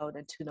loud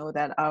and to know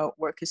that our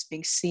work is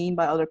being seen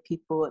by other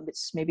people, and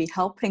it's maybe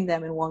helping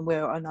them in one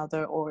way or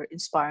another, or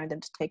inspiring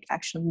them to take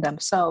action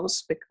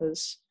themselves,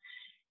 because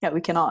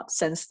we cannot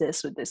sense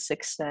this with this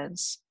sixth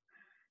sense.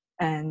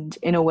 And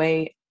in a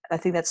way, I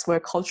think that's where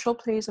cultural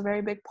plays a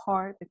very big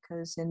part,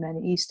 because in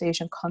many East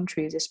Asian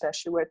countries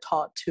especially, we're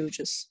taught to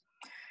just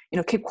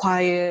keep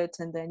quiet,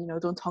 and then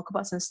don't talk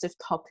about sensitive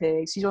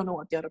topics. You don't know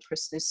what the other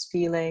person is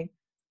feeling.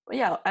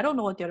 But I don't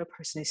know what the other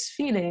person is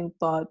feeling,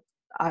 but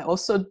I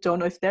also don't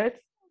know if they're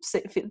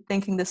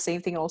thinking the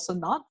same thing, also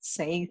not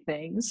saying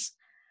things.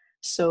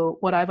 So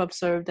what I've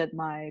observed at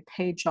my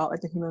paid job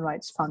at the Human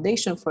Rights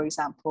Foundation, for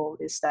example,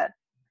 is that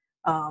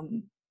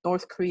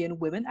North Korean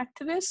women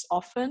activists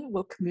often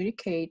will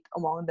communicate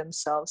among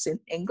themselves in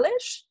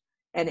English.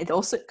 And it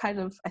also kind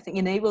of, I think,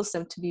 enables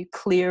them to be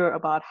clear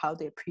about how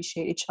they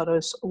appreciate each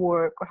other's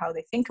work or how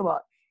they think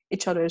about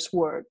each other's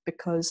work.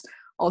 Because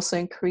also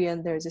in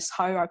Korean, there's this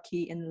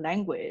hierarchy in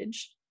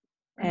language.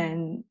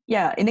 And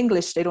in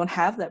English, they don't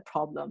have that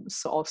problem.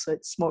 So also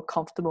it's more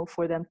comfortable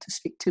for them to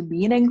speak to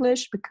me in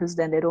English, because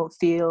then they don't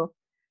feel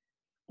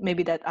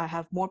maybe that I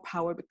have more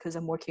power because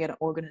I'm working at an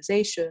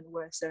organization,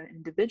 whereas they're an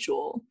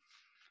individual.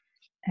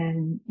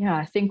 And yeah,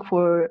 I think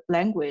for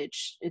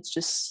language, it's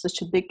just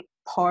such a big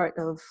part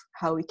of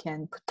how we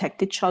can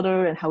protect each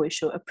other and how we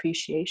show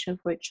appreciation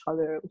for each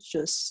other. It's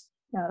just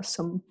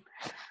some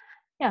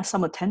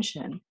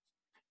attention.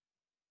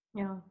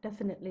 Yeah,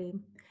 definitely.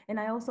 And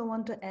I also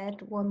want to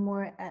add one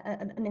more,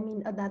 and I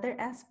mean, another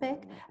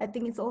aspect. I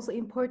think it's also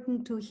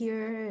important to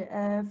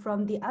hear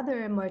from the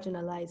other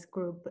marginalized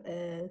group.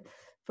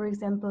 For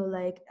example,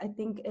 like I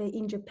think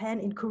in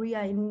Japan, in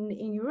Korea,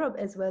 in Europe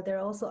as well, there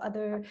are also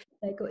other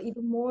like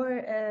even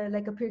more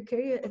like a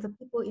precarious, the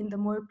people in the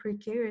more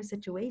precarious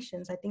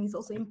situations. I think it's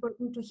also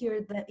important to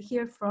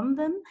hear from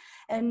them.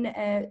 And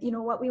you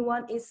know, what we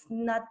want is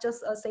not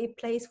just a safe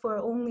place for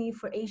only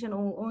for Asian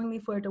or only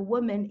for the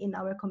women in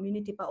our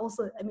community, but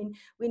also, I mean,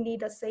 we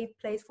need a safe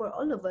place for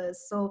all of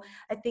us. So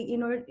I think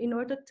in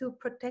order to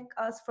protect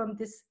us from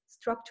this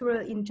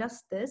structural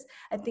injustice,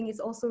 I think it's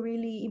also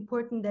really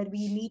important that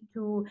we need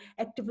to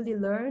actively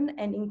learn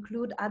and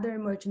include other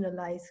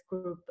marginalized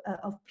group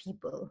of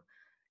people,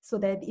 so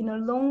that in a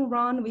long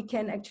run we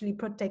can actually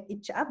protect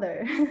each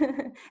other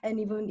and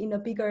even in a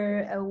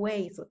bigger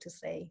way, so to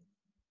say.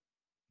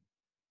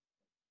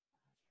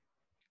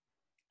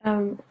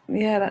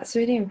 Yeah, that's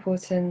really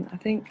important, I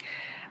think.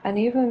 And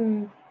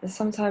even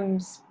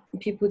sometimes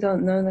people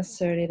don't know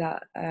necessarily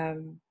that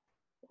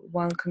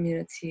one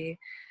community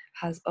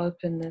has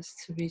openness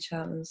to reach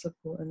out and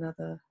support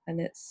another.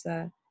 And it's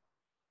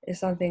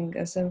something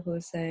as simple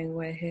as saying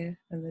we're here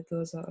and the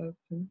doors are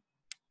open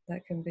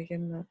that can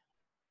begin that.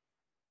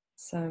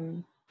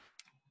 So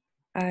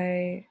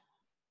I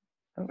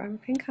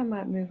think I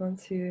might move on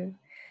to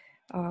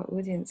our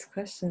audience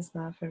questions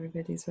now if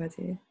everybody's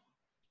ready.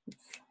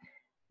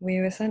 We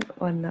were sent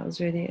one that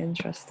was really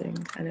interesting,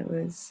 and it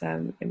was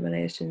in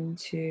relation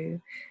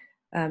to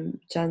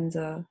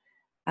gender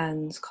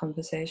and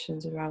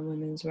conversations around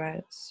women's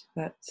rights.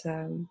 But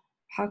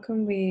how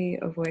can we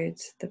avoid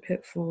the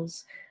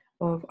pitfalls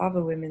of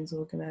other women's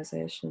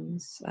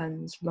organisations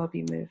and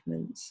lobby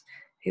movements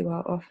who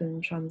are often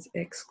trans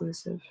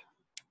exclusive?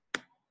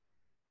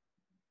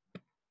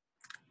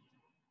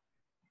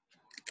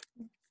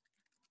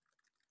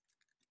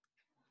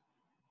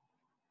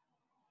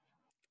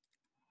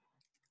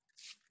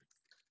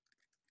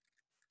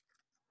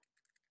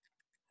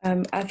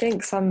 I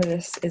think some of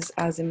this is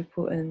as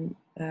important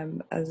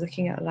as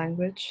looking at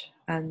language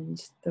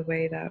and the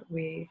way that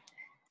we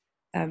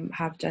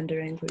have gender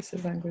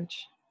inclusive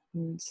language.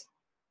 And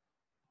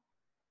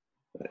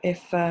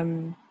if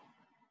we're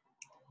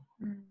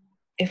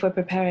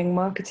preparing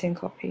marketing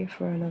copy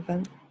for an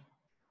event,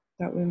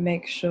 that we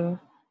make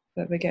sure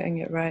that we're getting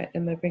it right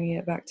and we're bringing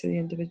it back to the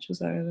individuals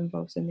that are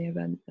involved in the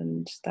event,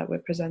 and that we're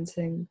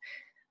presenting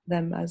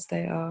them as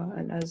they are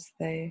and as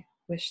they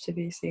wish to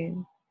be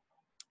seen.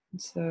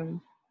 And so,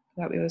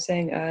 like we were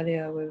saying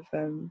earlier with,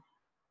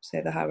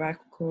 say, the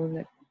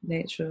hierarchical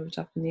nature of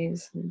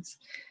Japanese and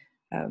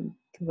the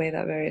way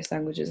that various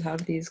languages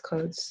have these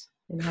codes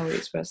in how we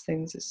express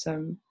things, it's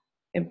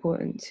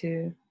important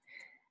to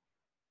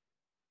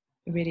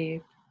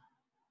really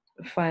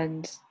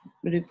find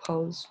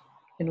loopholes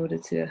in order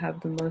to have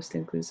the most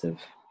inclusive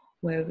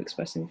way of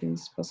expressing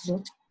things as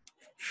possible.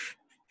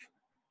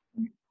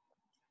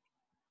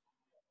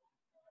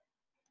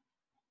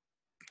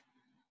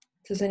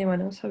 Does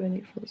anyone else have any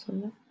thoughts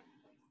on that?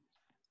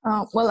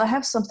 Well, I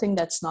have something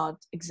that's not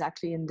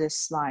exactly in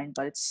this line,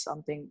 but it's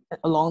something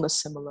along the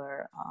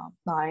similar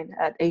line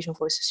at Asian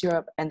Voices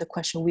Europe. And the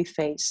question we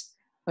faced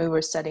when we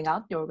were setting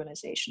out the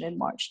organization in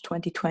March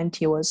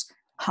 2020 was,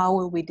 how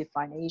will we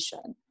define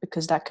Asian?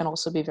 Because that can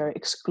also be very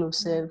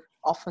exclusive.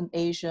 Often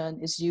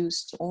Asian is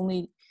used to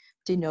only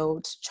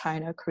denote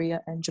China,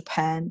 Korea, and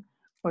Japan,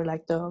 or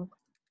like the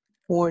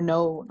more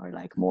known or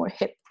like more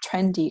hip,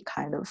 trendy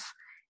kind of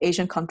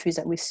Asian countries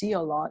that we see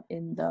a lot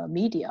in the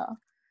media.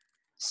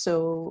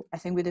 So I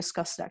think we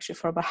discussed actually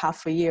for about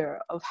half a year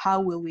of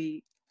how will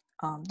we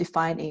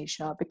define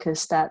Asia,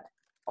 because that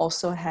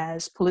also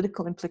has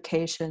political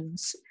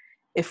implications.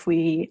 If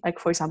we, like,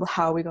 for example,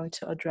 how are we going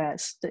to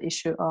address the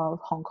issue of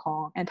Hong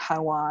Kong and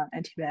Taiwan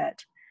and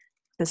Tibet?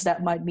 Because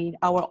that might mean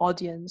our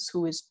audience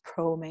who is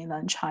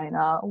pro-mainland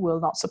China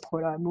will not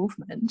support our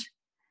movement.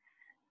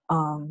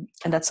 And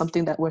that's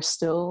something that we're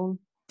still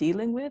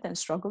dealing with and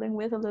struggling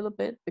with a little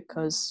bit,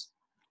 because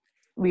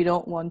we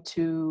don't want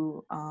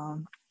to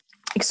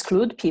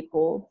exclude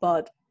people,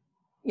 but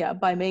yeah,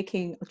 by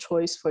making a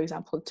choice, for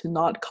example, to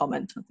not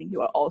comment, I think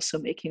you are also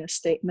making a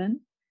statement.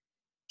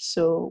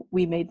 So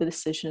we made the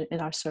decision in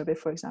our survey,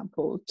 for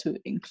example, to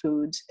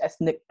include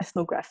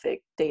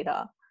ethnographic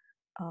data.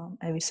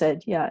 And we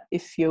said, yeah,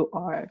 if do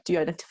you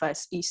identify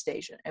as East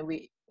Asian? And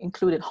we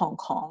included Hong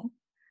Kong.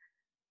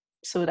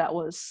 So that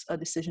was a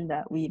decision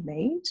that we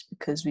made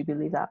because we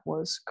believe that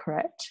was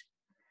correct.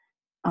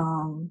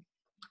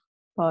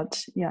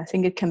 But yeah, I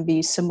think it can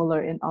be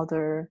similar in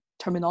other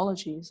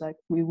terminologies. Like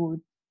we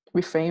would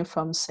refrain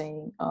from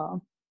saying,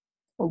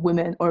 or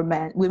women or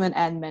men, women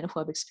and men who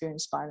have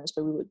experienced violence,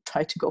 but we would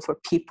try to go for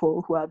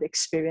people who have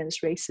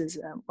experienced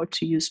racism, or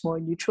to use more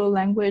neutral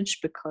language,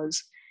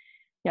 because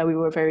yeah, we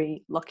were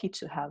very lucky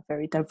to have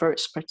very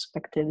diverse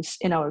perspectives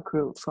in our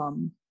group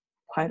from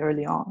quite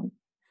early on.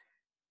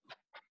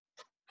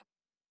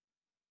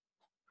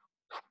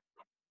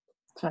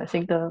 So I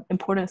think the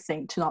important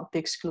thing to not be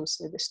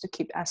exclusive is to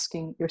keep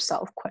asking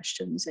yourself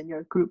questions and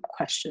your group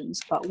questions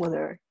about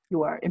whether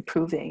you are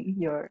improving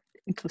your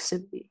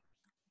inclusivity.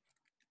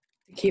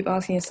 Keep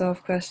asking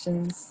yourself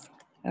questions.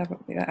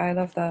 I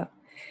love that.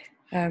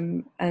 We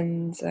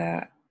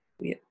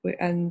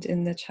and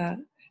in the chat,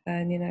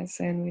 and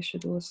saying we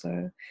should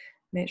also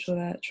make sure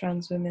that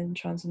trans women,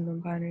 trans and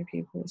non-binary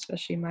people,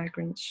 especially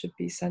migrants, should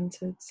be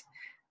centered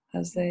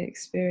as they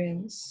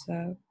experience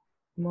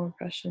more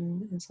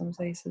oppression in some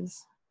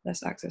places,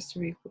 less access to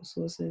recourse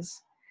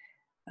sources.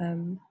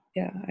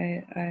 Yeah,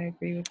 I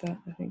agree with that.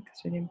 I think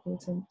it's really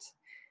important.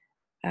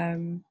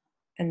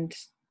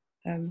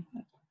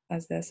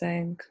 As they're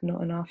saying,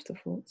 not an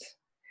afterthought.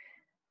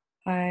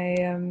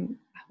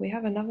 We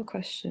have another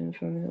question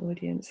from an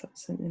audience that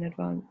was sent in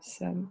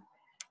advance.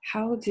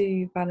 How do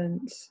you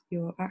balance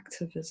your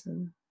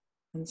activism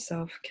and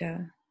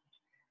self-care?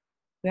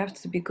 We have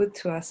to be good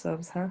to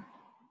ourselves, huh?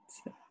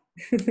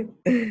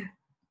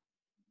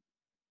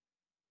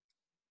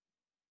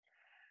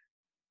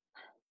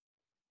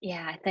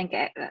 Yeah, I think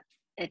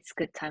it's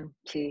good time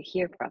to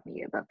hear from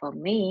you. But for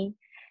me,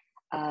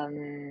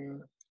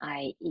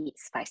 I eat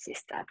spicy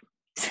stuff.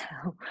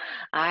 So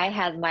I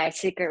had my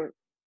secret.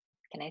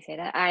 Can I say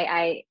that?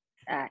 I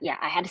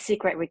had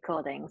secret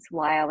recordings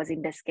while I was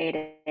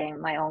investigating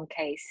my own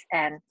case,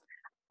 and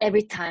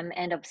every time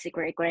end of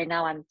secret recording,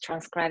 now I'm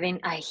transcribing,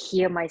 I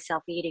hear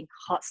myself eating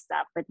hot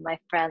stuff with my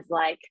friends.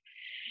 Like,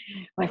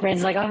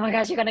 oh my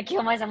gosh, you're gonna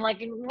kill myself. I'm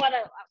like, what?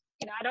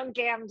 I don't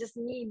care. I'm just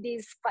need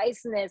this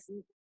spiciness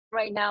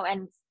right now,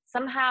 and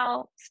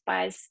somehow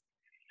spice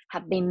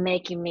have been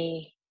making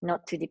me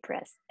not too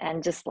depressed,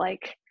 and just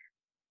like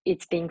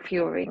it's been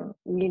fueling,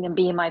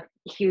 being my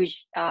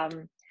huge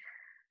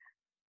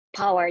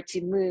power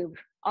to move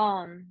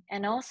on.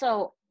 And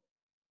also,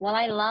 what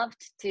I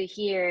loved to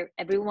hear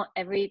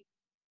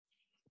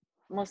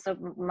most of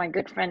my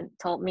good friends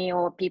told me,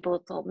 or people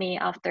told me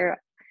after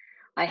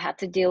I had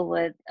to deal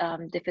with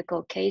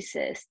difficult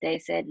cases, they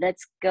said,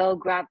 let's go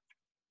grab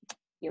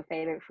your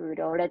favorite food,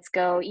 or let's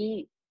go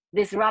eat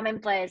this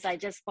ramen place I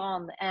just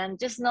found, and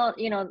just not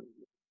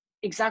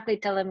exactly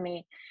telling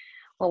me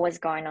what was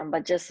going on,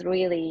 but just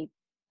really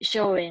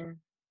showing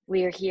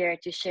we're here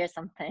to share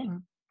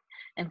something.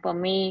 And for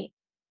me,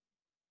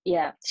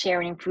 yeah,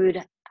 sharing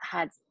food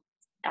had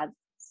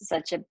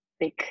such a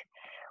big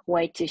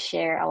way to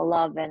share our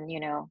love, and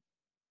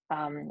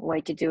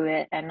way to do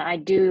it. And I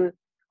do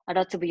a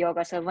lot of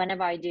yoga, so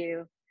whenever I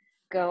do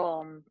go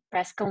on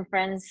press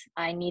conference,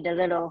 I need a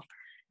little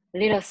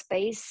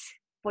space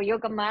for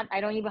yoga mat.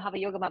 I don't even have a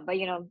yoga mat, but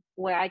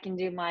where I can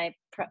do my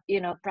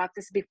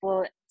practice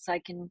before, so I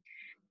can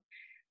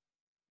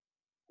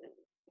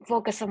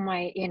focus on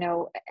my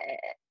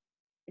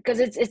because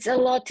it's a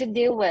lot to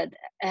deal with,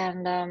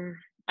 and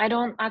I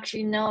don't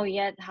actually know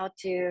yet how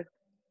to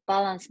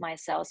balance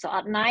myself. So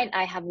at night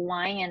I have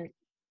wine and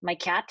my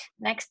cat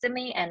next to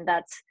me, and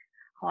that's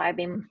how I've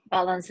been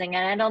balancing.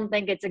 And I don't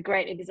think it's a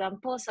great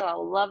example, so I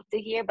would love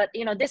to hear, but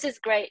this is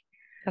great.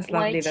 That's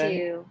way lovely,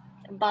 to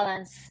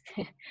balance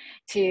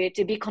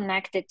to be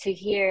connected, to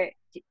hear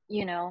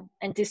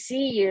and to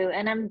see you.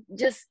 And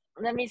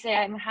let me say,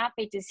 I'm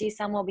happy to see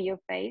some of your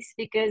face,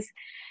 because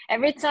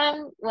every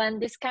time when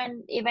this kind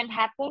of event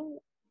happen,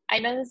 I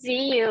don't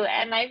see you,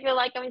 and I feel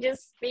like I'm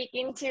just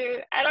speaking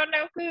to I don't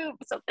know who.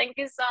 So thank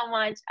you so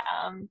much,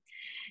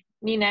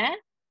 Nina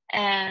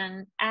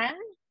and Anne.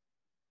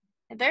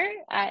 There,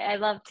 I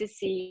love to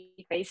see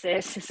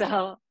faces.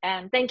 So,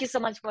 and thank you so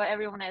much for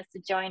everyone else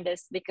to join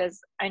this, because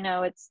I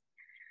know it's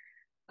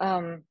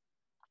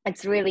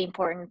really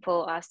important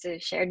for us to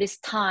share this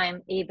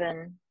time,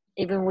 even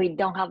we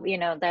don't have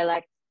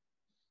direct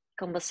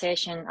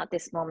conversation at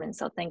this moment.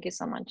 So thank you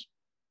so much.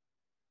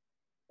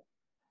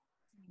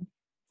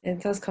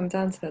 It does come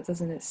down to that,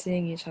 doesn't it?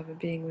 Seeing each other,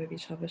 being with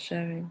each other,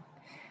 sharing.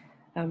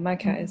 My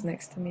cat is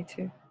next to me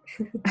too.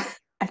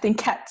 I think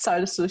cats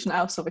are the solution. I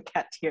also have a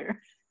cat here.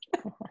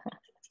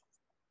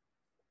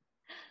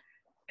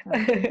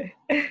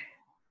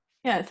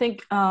 Yeah, I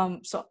think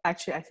so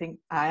actually I think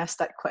I asked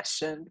that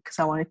question because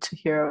I wanted to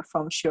hear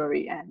from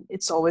Shiori, and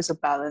it's always a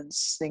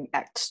balancing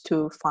act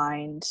to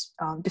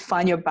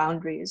define your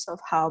boundaries of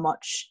how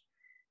much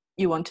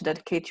you want to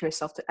dedicate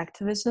yourself to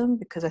activism,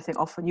 because I think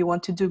often you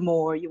want to do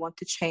more, you want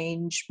to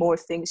change more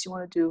things, you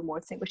want to do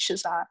more things, which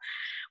is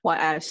why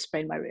I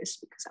sprained my wrist,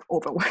 because I'm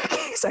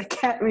overworking, so I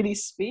can't really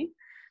speak.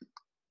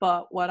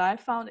 But what I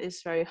found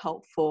is very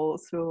helpful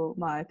through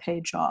my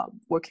paid job,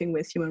 working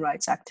with human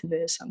rights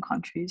activists in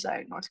countries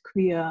like North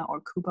Korea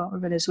or Cuba or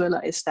Venezuela,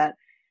 is that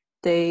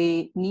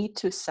they need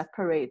to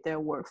separate their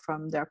work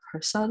from their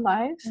personal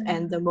life.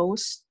 And the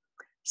most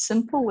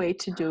simple way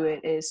to do it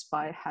is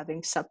by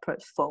having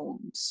separate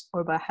phones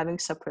or by having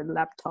separate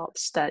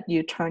laptops that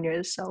you turn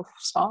yourself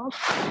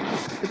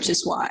off, which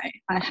is why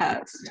I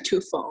have 2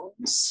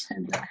 phones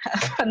and I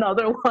have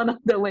another one on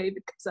the way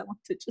because I want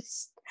to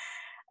just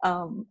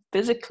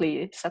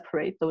physically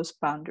separate those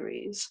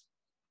boundaries.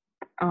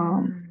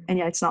 And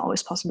yeah, it's not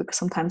always possible because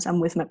sometimes I'm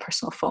with my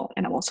personal phone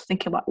and I'm also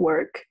thinking about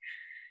work.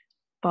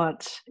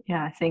 But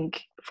yeah, I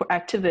think for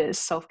activists,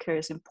 self-care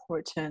is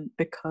important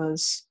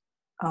because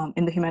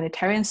in the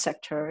humanitarian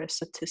sector,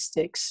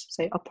 statistics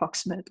say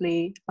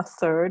approximately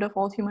 1/3 of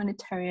all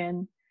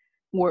humanitarian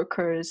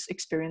workers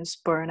experience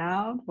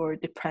burnout or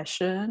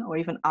depression or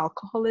even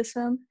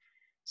alcoholism.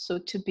 So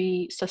to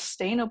be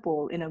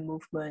sustainable in a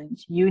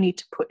movement, you need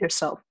to put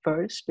yourself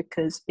first,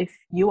 because if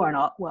you are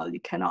not well,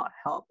 you cannot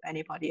help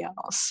anybody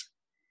else,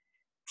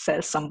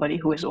 says somebody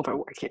who is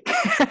overworking.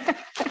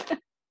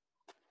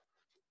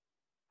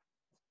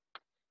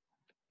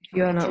 If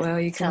you're not Just well,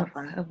 you cannot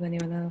self-harm. help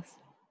anyone else.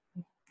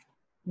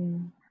 So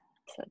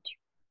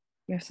true.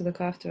 We have to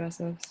look after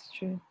ourselves. It's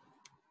true.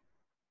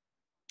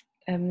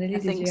 Lily, I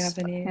did think you have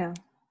any? Yeah,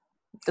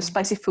 the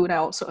spicy food, I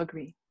also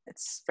agree.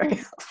 It's very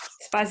helpful.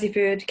 Spicy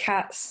food,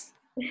 cats,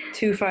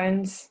 2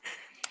 phones.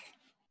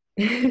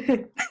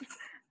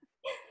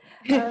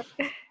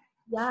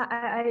 Yeah,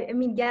 I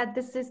mean, yeah,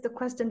 this is the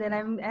question that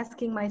I'm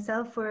asking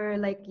myself for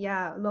like,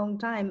 yeah, a long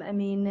time. I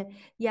mean,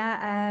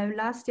 yeah,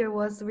 last year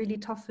was really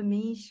tough for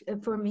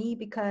me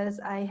because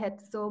I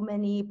had so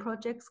many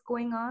projects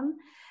going on.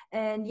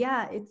 And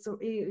yeah,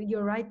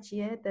 you're right,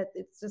 Jie, that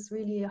it's just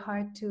really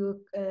hard to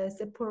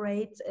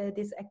separate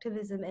this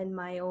activism and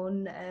my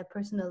own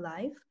personal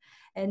life.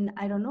 And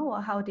I don't know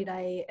how did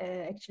I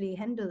actually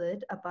handle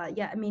it. But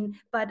yeah, I mean,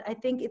 but I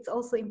think it's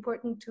also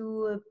important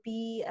to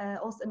be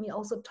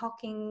also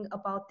talking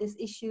about these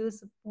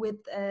issues with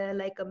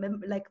like a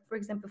member, like for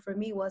example, for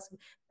me was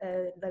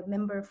the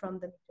member from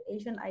the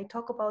Asian. I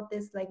talk about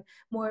this like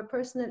more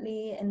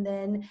personally, and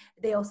then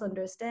they also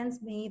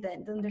understand me.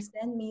 Then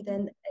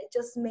it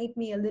just made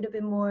me a little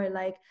bit more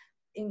like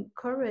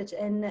encouraged,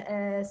 and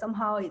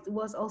somehow it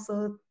was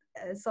also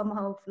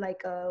somehow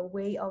like a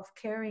way of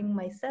caring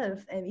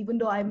myself. And even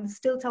though I'm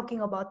still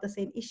talking about the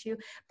same issue,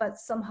 but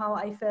somehow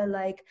I felt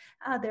like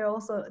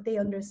they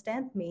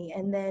understand me.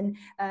 And then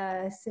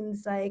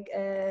since like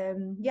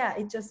yeah,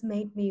 it just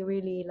made me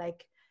really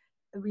like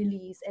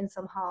release. And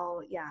somehow,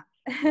 yeah,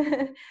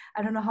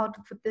 I don't know how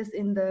to put this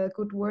in the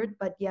good word,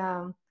 but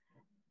yeah,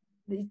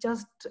 it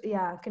just,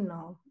 yeah,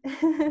 genau.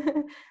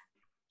 I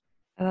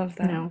love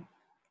that. No.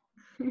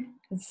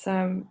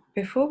 So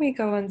before we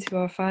go on to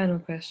our final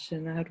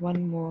question, I had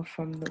one more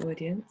from the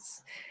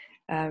audience,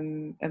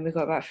 and we've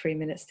got about 3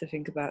 minutes to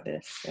think about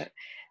this.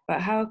 But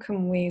how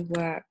can we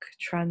work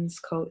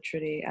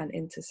transculturally and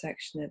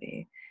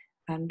intersectionally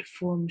and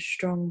form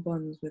strong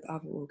bonds with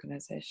other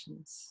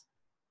organizations?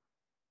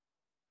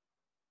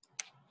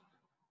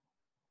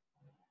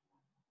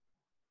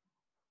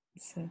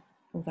 So,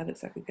 well, that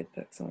looks like a good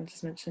book. Someone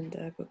just mentioned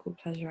a book called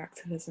Pleasure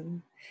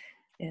Activism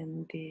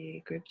in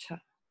the group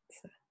chat.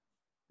 So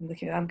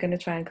I'm going to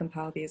try and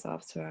compile these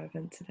after our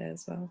event today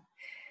as well.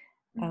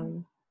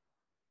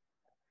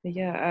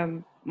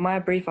 My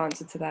brief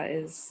answer to that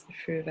is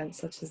through events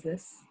such as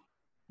this.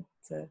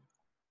 So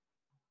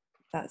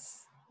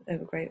that's a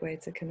great way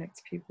to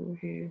connect people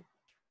who,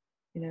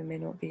 may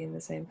not be in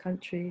the same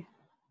country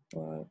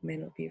or may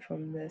not be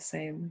from the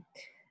same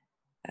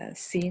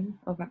scene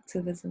of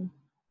activism.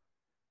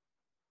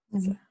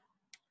 So.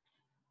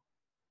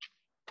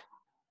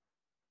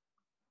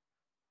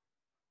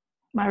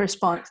 My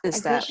response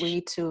is that we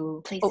need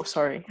to... Please. Oh,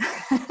 sorry.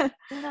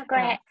 No, go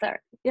ahead, sir.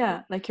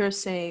 Yeah, like you're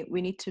saying,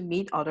 we need to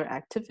meet other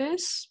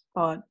activists,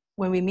 but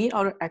when we meet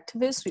other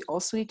activists, we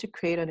also need to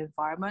create an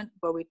environment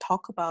where we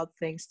talk about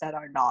things that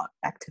are not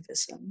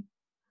activism,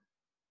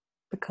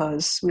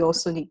 because we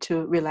also need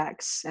to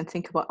relax and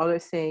think about other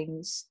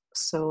things.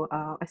 So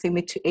I think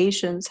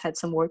MeTooAsians had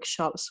some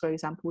workshops, for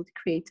example, with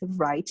creative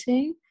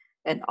writing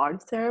and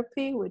art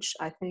therapy, which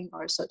I think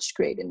are such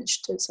great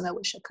initiatives, and I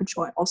wish I could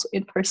join also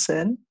in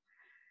person.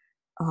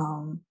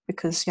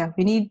 Because yeah,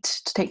 we need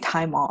to take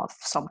time off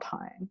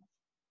sometime.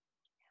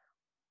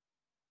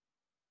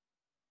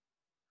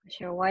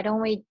 Sure. Why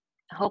don't we?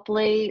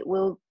 Hopefully,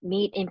 we'll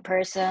meet in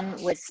person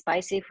with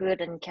spicy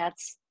food and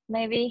cats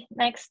maybe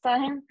next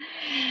time.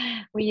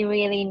 We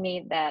really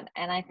need that,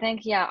 and I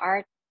think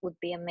art would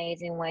be an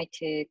amazing way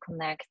to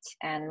connect,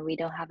 and we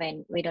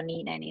don't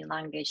need any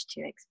language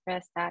to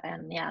express that,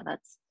 and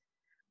that's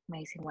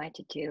amazing way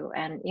to do.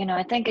 And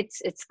I think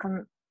it's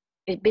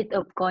a bit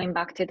of going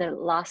back to the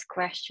last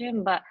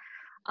question, but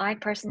I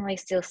personally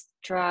still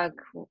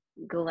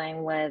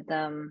struggling with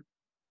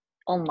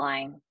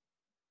online,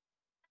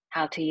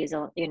 how to use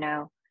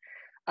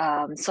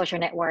social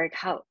network.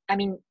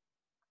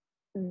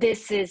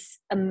 This is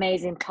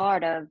amazing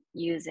part of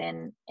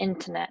using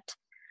internet,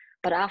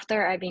 but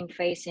after I've been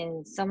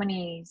facing so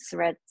many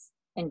threats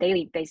on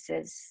daily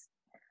basis,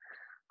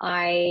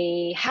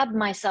 I have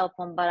my cell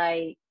phone, but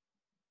I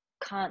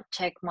can't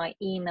check my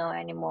email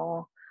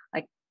anymore.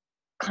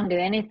 can't do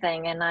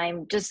anything. And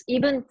I'm just,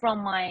 even from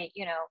my,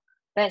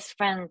 best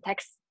friend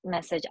text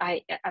message,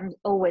 I'm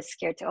always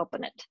scared to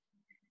open it.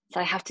 So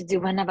I have to do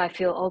whenever I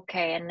feel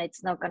okay, and it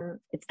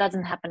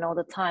doesn't happen all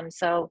the time.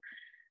 So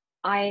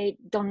I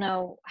don't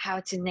know how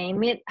to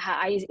name it,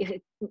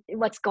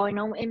 what's going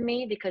on in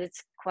me, because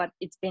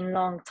it's been a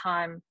long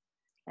time,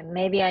 and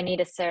maybe I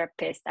need a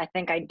therapist. I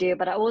think I do,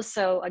 but I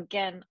also,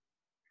 again,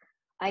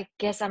 I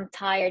guess I'm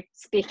tired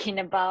speaking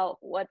about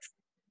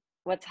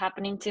what's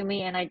happening to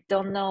me, and I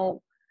don't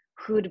know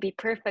who to be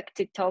perfect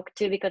to talk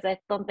to, because I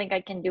don't think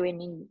I can do it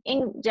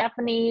in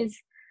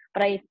Japanese,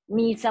 but I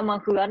need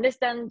someone who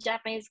understands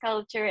Japanese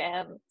culture.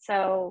 And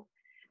so,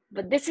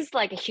 but this is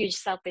like a huge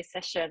selfish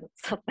session,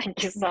 so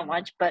thank you so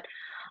much. But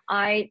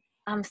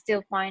I'm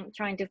still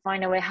trying to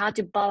find a way how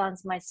to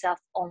balance myself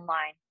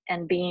online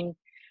and being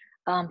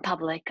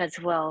public as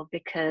well,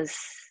 because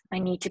I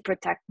need to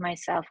protect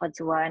myself as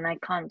well, and I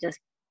can't just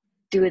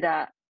do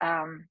that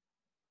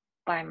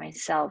by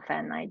myself,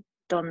 and I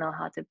don't know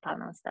how to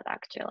balance that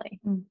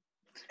actually.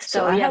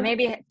 So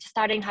maybe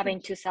starting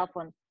having two cell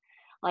phones,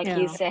 like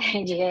you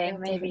said, yeah,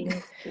 maybe.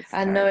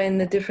 And knowing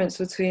the difference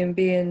between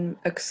being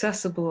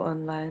accessible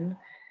online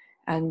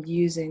and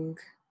using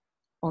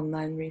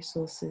online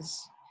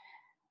resources,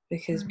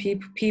 because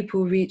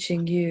people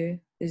reaching you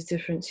is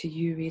different to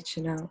you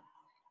reaching out.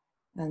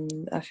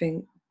 And I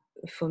think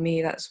for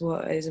me, that's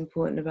what is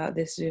important about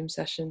this Zoom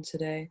session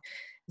today.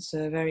 It's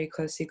a very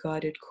closely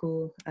guarded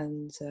call,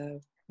 and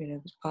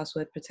it's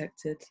password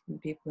protected,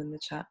 and people in the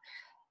chat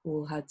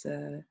all had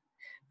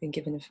been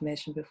given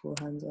information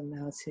beforehand on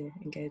how to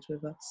engage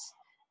with us.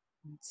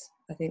 And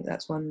I think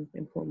that's one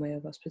important way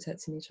of us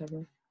protecting each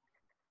other.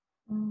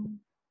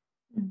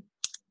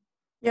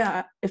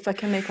 Yeah, if I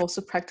can make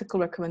also practical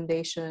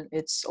recommendation,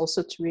 it's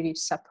also to really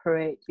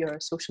separate your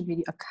social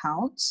media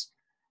accounts.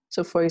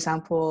 So for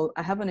example,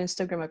 I have an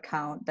Instagram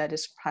account that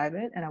is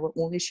private, and I will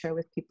only share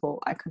with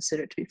people I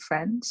consider to be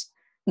friends.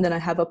 And then I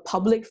have a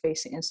public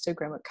facing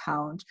Instagram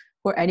account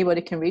where anybody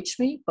can reach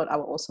me, but I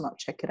will also not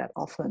check it that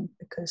often,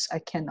 because I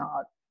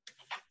cannot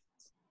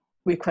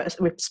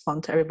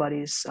respond to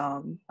everybody's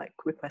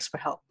request for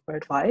help or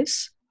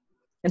advice.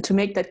 And to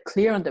make that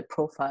clear on the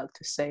profile,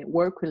 to say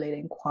work-related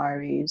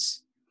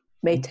inquiries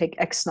may take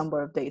X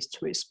number of days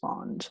to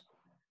respond.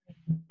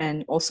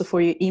 And also for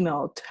your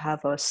email, to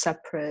have a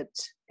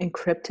separate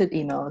encrypted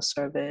email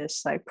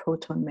service like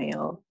Proton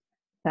Mail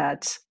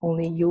that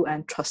only you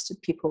and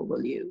trusted people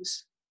will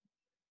use.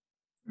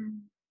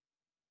 And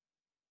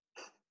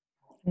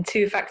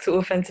two-factor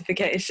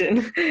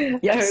authentication.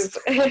 Yes.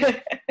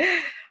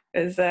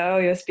 It's,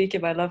 you're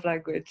speaking my love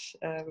language.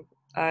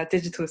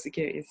 Digital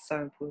security is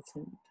so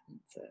important. And,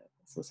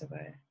 it's also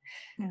why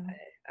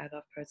I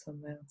love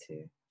Proton Mail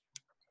too.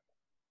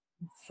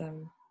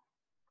 So,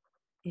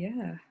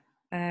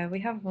 we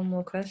have one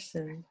more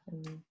question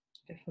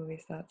before we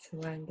start to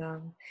wind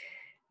down.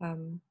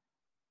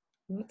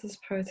 What does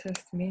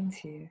protest mean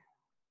to you?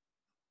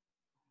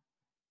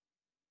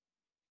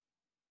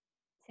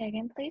 Say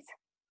again, please.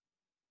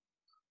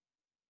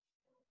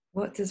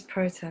 What does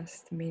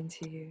protest mean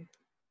to you?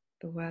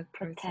 The word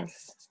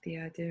protest, the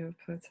idea of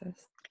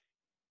protest.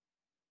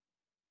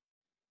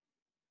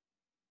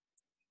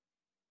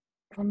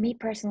 For me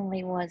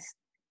personally, was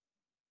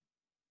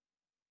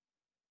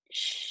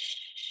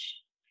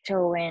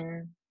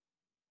showing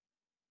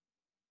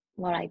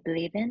what I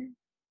believe in.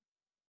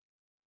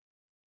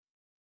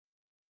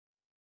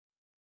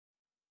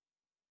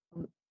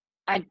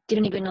 I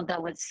didn't even know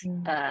that was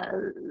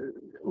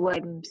what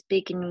I'm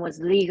speaking was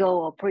legal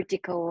or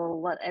political or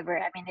whatever.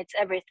 I mean, it's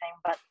everything.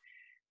 But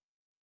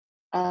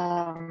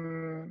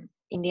in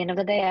the end of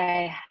the day,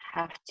 I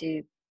have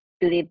to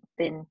believe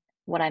in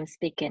what I'm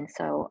speaking.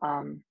 So,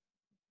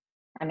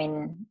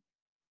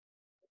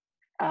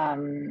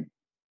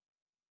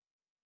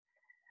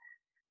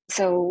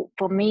 so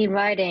for me,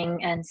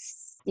 writing and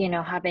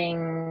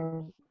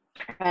having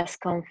press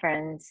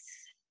conference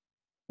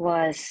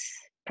was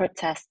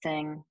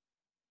protesting,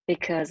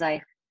 because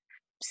I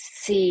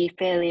see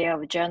failure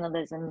of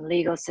journalism,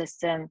 legal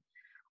system,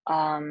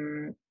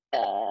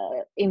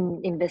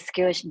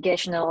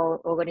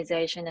 investigational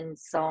organization, and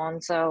so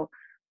on. So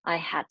I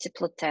had to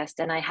protest,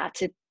 and I had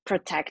to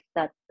protect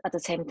that. At the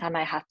same time,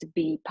 I have to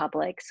be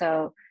public.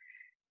 So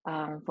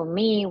for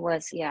me,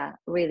 was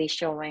really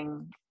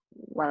showing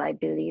what I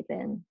believe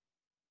in.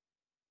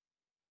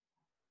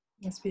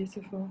 That's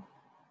beautiful.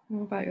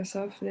 What about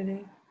yourself,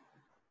 Lily?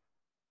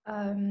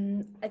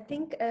 I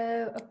think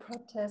a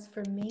protest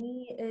for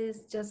me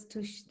is just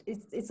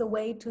it's a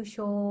way to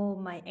show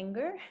my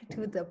anger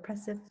to the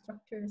oppressive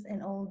structures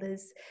and all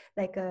this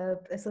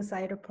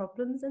societal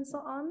problems and so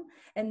on,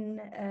 and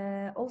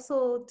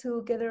also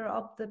to gather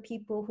up the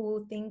people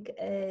who think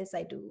as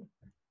I do.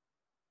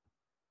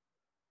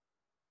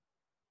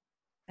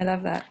 I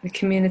love that, the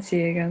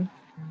community again.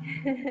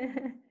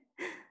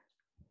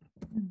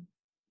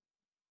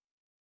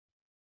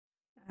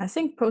 I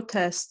think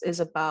protest is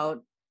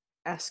about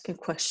asking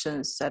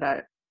questions that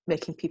are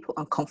making people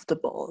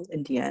uncomfortable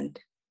in the end.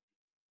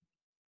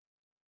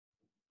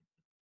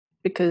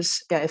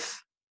 Because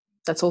if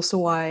That's also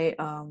why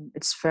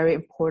it's very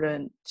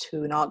important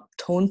to not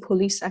tone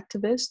police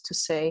activists to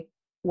say,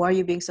 why are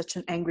you being such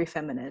an angry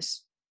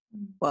feminist?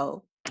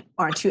 Well,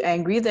 aren't you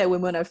angry that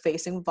women are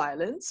facing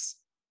violence?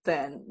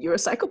 Then you're a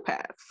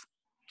psychopath.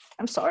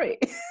 I'm sorry.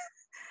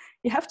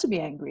 You have to be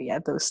angry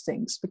at those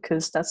things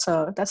because that's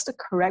the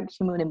correct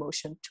human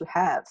emotion to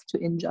have to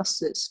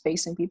injustice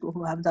facing people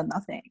who have done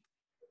nothing.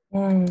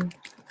 And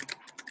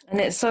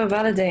it's so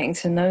validating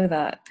to know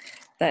that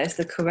it's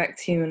the correct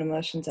human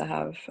emotion to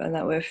have, and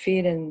that we're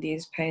feeling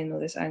these pain or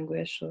this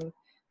anguish, or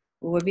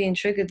we're being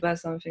triggered by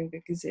something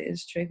because it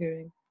is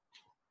triggering.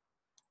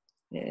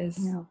 It is.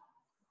 Yeah.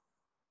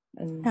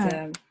 And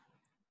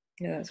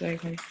that's very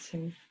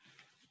comforting.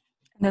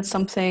 And that's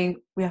something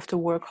we have to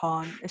work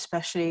on,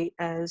 especially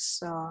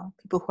as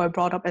people who are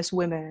brought up as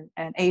women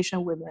and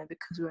Asian women,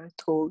 because we're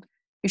told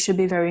you should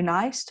be very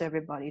nice to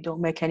everybody.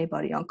 Don't make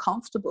anybody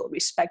uncomfortable.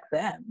 Respect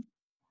them.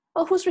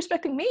 Well, who's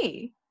respecting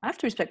me? I have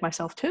to respect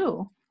myself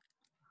too.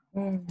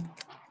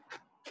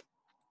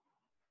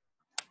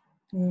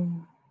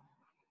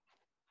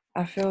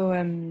 I feel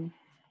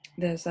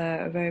there's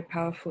a very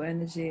powerful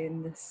energy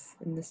in this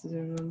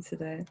Zoom room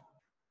today.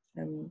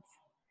 And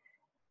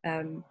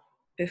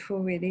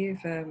before we leave,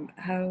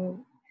 how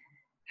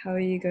are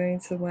you going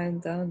to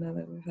wind down now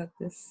that we've had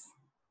this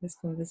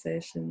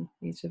conversation,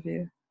 each of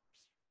you?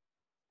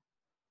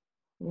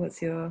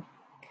 What's your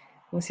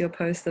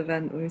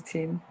post-event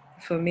routine?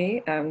 For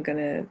me, I'm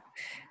gonna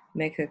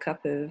make a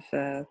cup of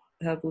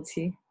herbal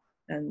tea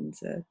and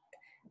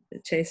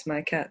chase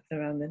my cat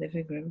around the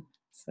living room.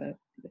 So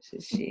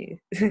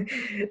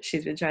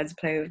she's been trying to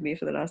play with me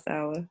for the last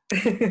hour.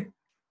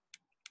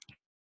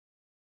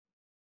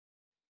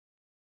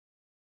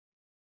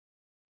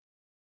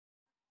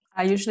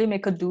 I usually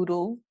make a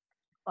doodle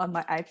on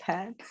my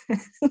iPad.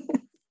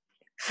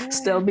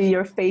 Still be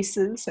your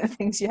faces and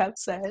things you have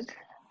said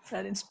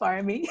that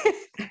inspire me.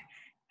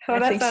 Oh,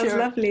 that sounds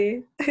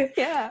lovely.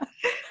 Yeah.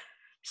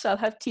 So I'll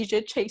have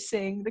TJ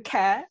chasing the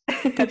cat,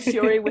 have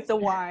Shiori with the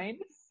wine.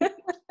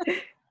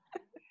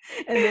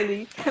 And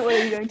Lily, what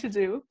are you going to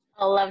do?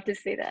 I'll love to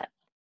see that.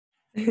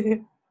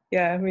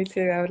 Yeah, me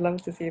too. I would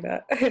love to see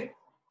that.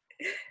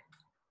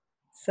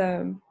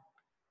 So,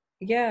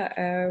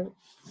 yeah,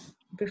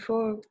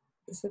 before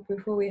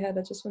we head,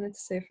 I just wanted to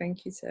say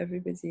thank you to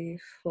everybody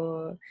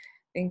for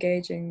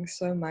engaging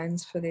so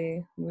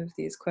mindfully with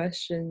these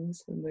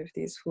questions and with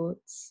these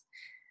thoughts.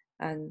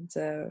 And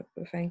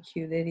thank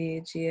you,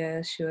 Lily,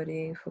 Gia,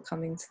 Shiori, for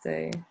coming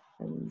today,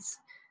 and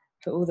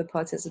for all the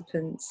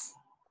participants.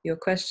 Your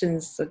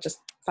questions are just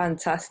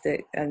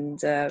fantastic,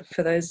 and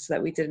for those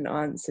that we didn't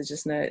answer,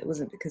 just know it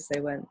wasn't because they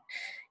weren't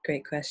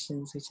great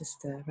questions. We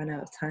just ran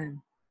out of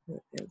time.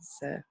 It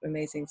was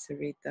amazing to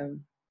read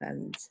them,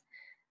 and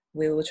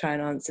we will try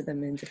and answer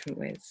them in different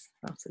ways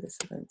after this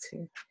event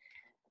too.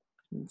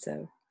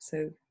 And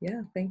so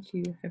yeah, thank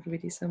you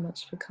everybody so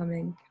much for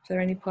coming. If there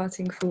are any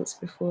parting thoughts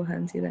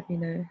beforehand, you let me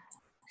know.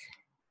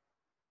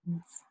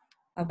 And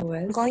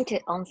otherwise, I'm going to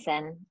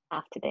onsen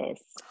after this.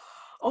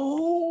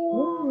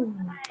 Oh,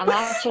 I'm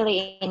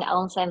actually in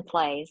onsen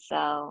place,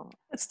 so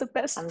that's the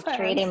best I'm plan.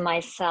 treating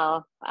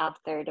myself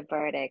after the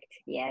verdict.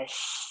 Yes,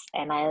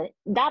 and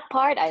that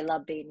part I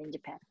love being in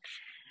Japan.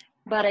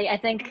 But I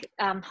think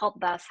Hope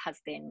Bus has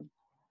been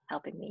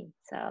helping me.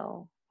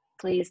 So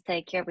please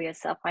take care of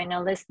yourself. I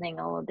know listening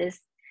all of this,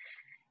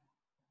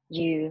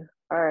 you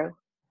are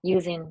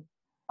using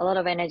a lot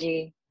of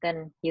energy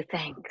than you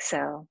think.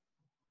 So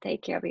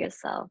take care of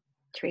yourself,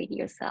 treat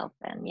yourself.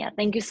 And yeah,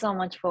 thank you so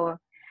much for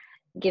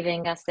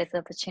giving us this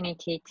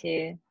opportunity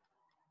to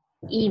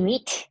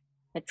meet.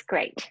 It's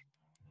great.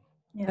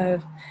 Yeah.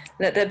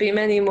 Let there be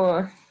many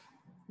more.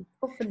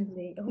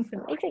 Hopefully.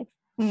 Amazing.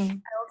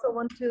 I also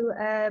want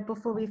to,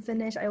 before we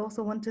finish, I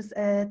also want to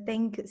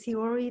thank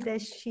Shiori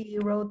that she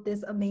wrote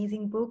this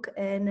amazing book,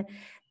 and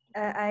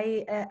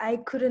I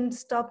couldn't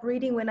stop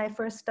reading when I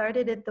first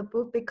started the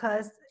book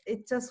because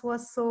it just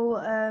was so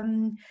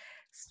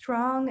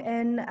strong,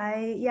 and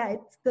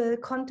the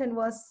content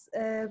was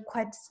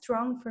quite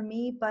strong for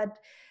me, but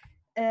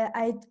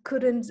I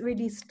couldn't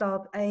really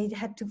stop. I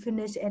had to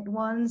finish at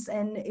once,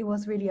 and it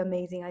was really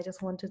amazing. I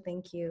just want to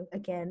thank you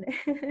again.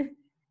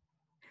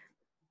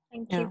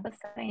 Thank you for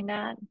saying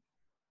that.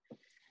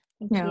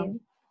 Thank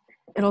you.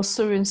 It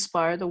also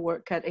inspired the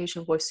work at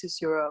Asian Voices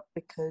Europe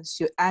because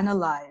you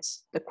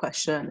analyze the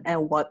question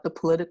and what the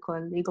political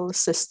and legal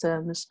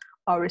systems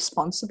are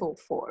responsible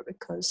for,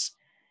 because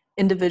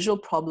individual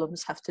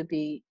problems have to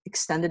be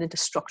extended into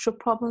structural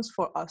problems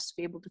for us to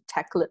be able to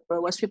tackle it.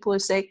 Otherwise, people will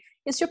say,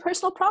 it's your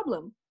personal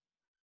problem.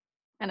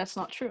 And that's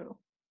not true.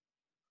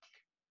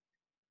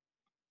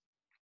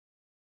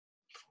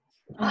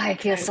 Oh, I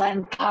feel so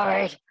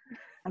empowered.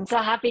 I'm so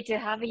happy to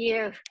have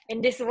you in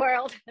this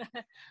world.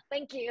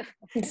 Thank you.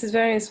 This is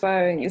very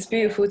inspiring. It's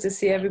beautiful to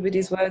see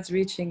everybody's words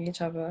reaching each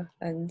other.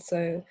 And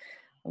so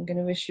I'm going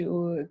to wish you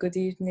all a good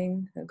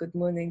evening, a good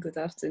morning, good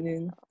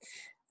afternoon.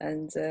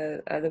 And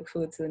I look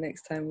forward to the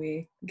next time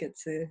we get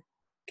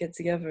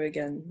together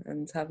again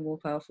and have more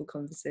powerful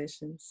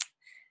conversations.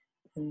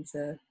 And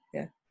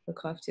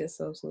look after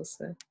yourselves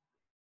also.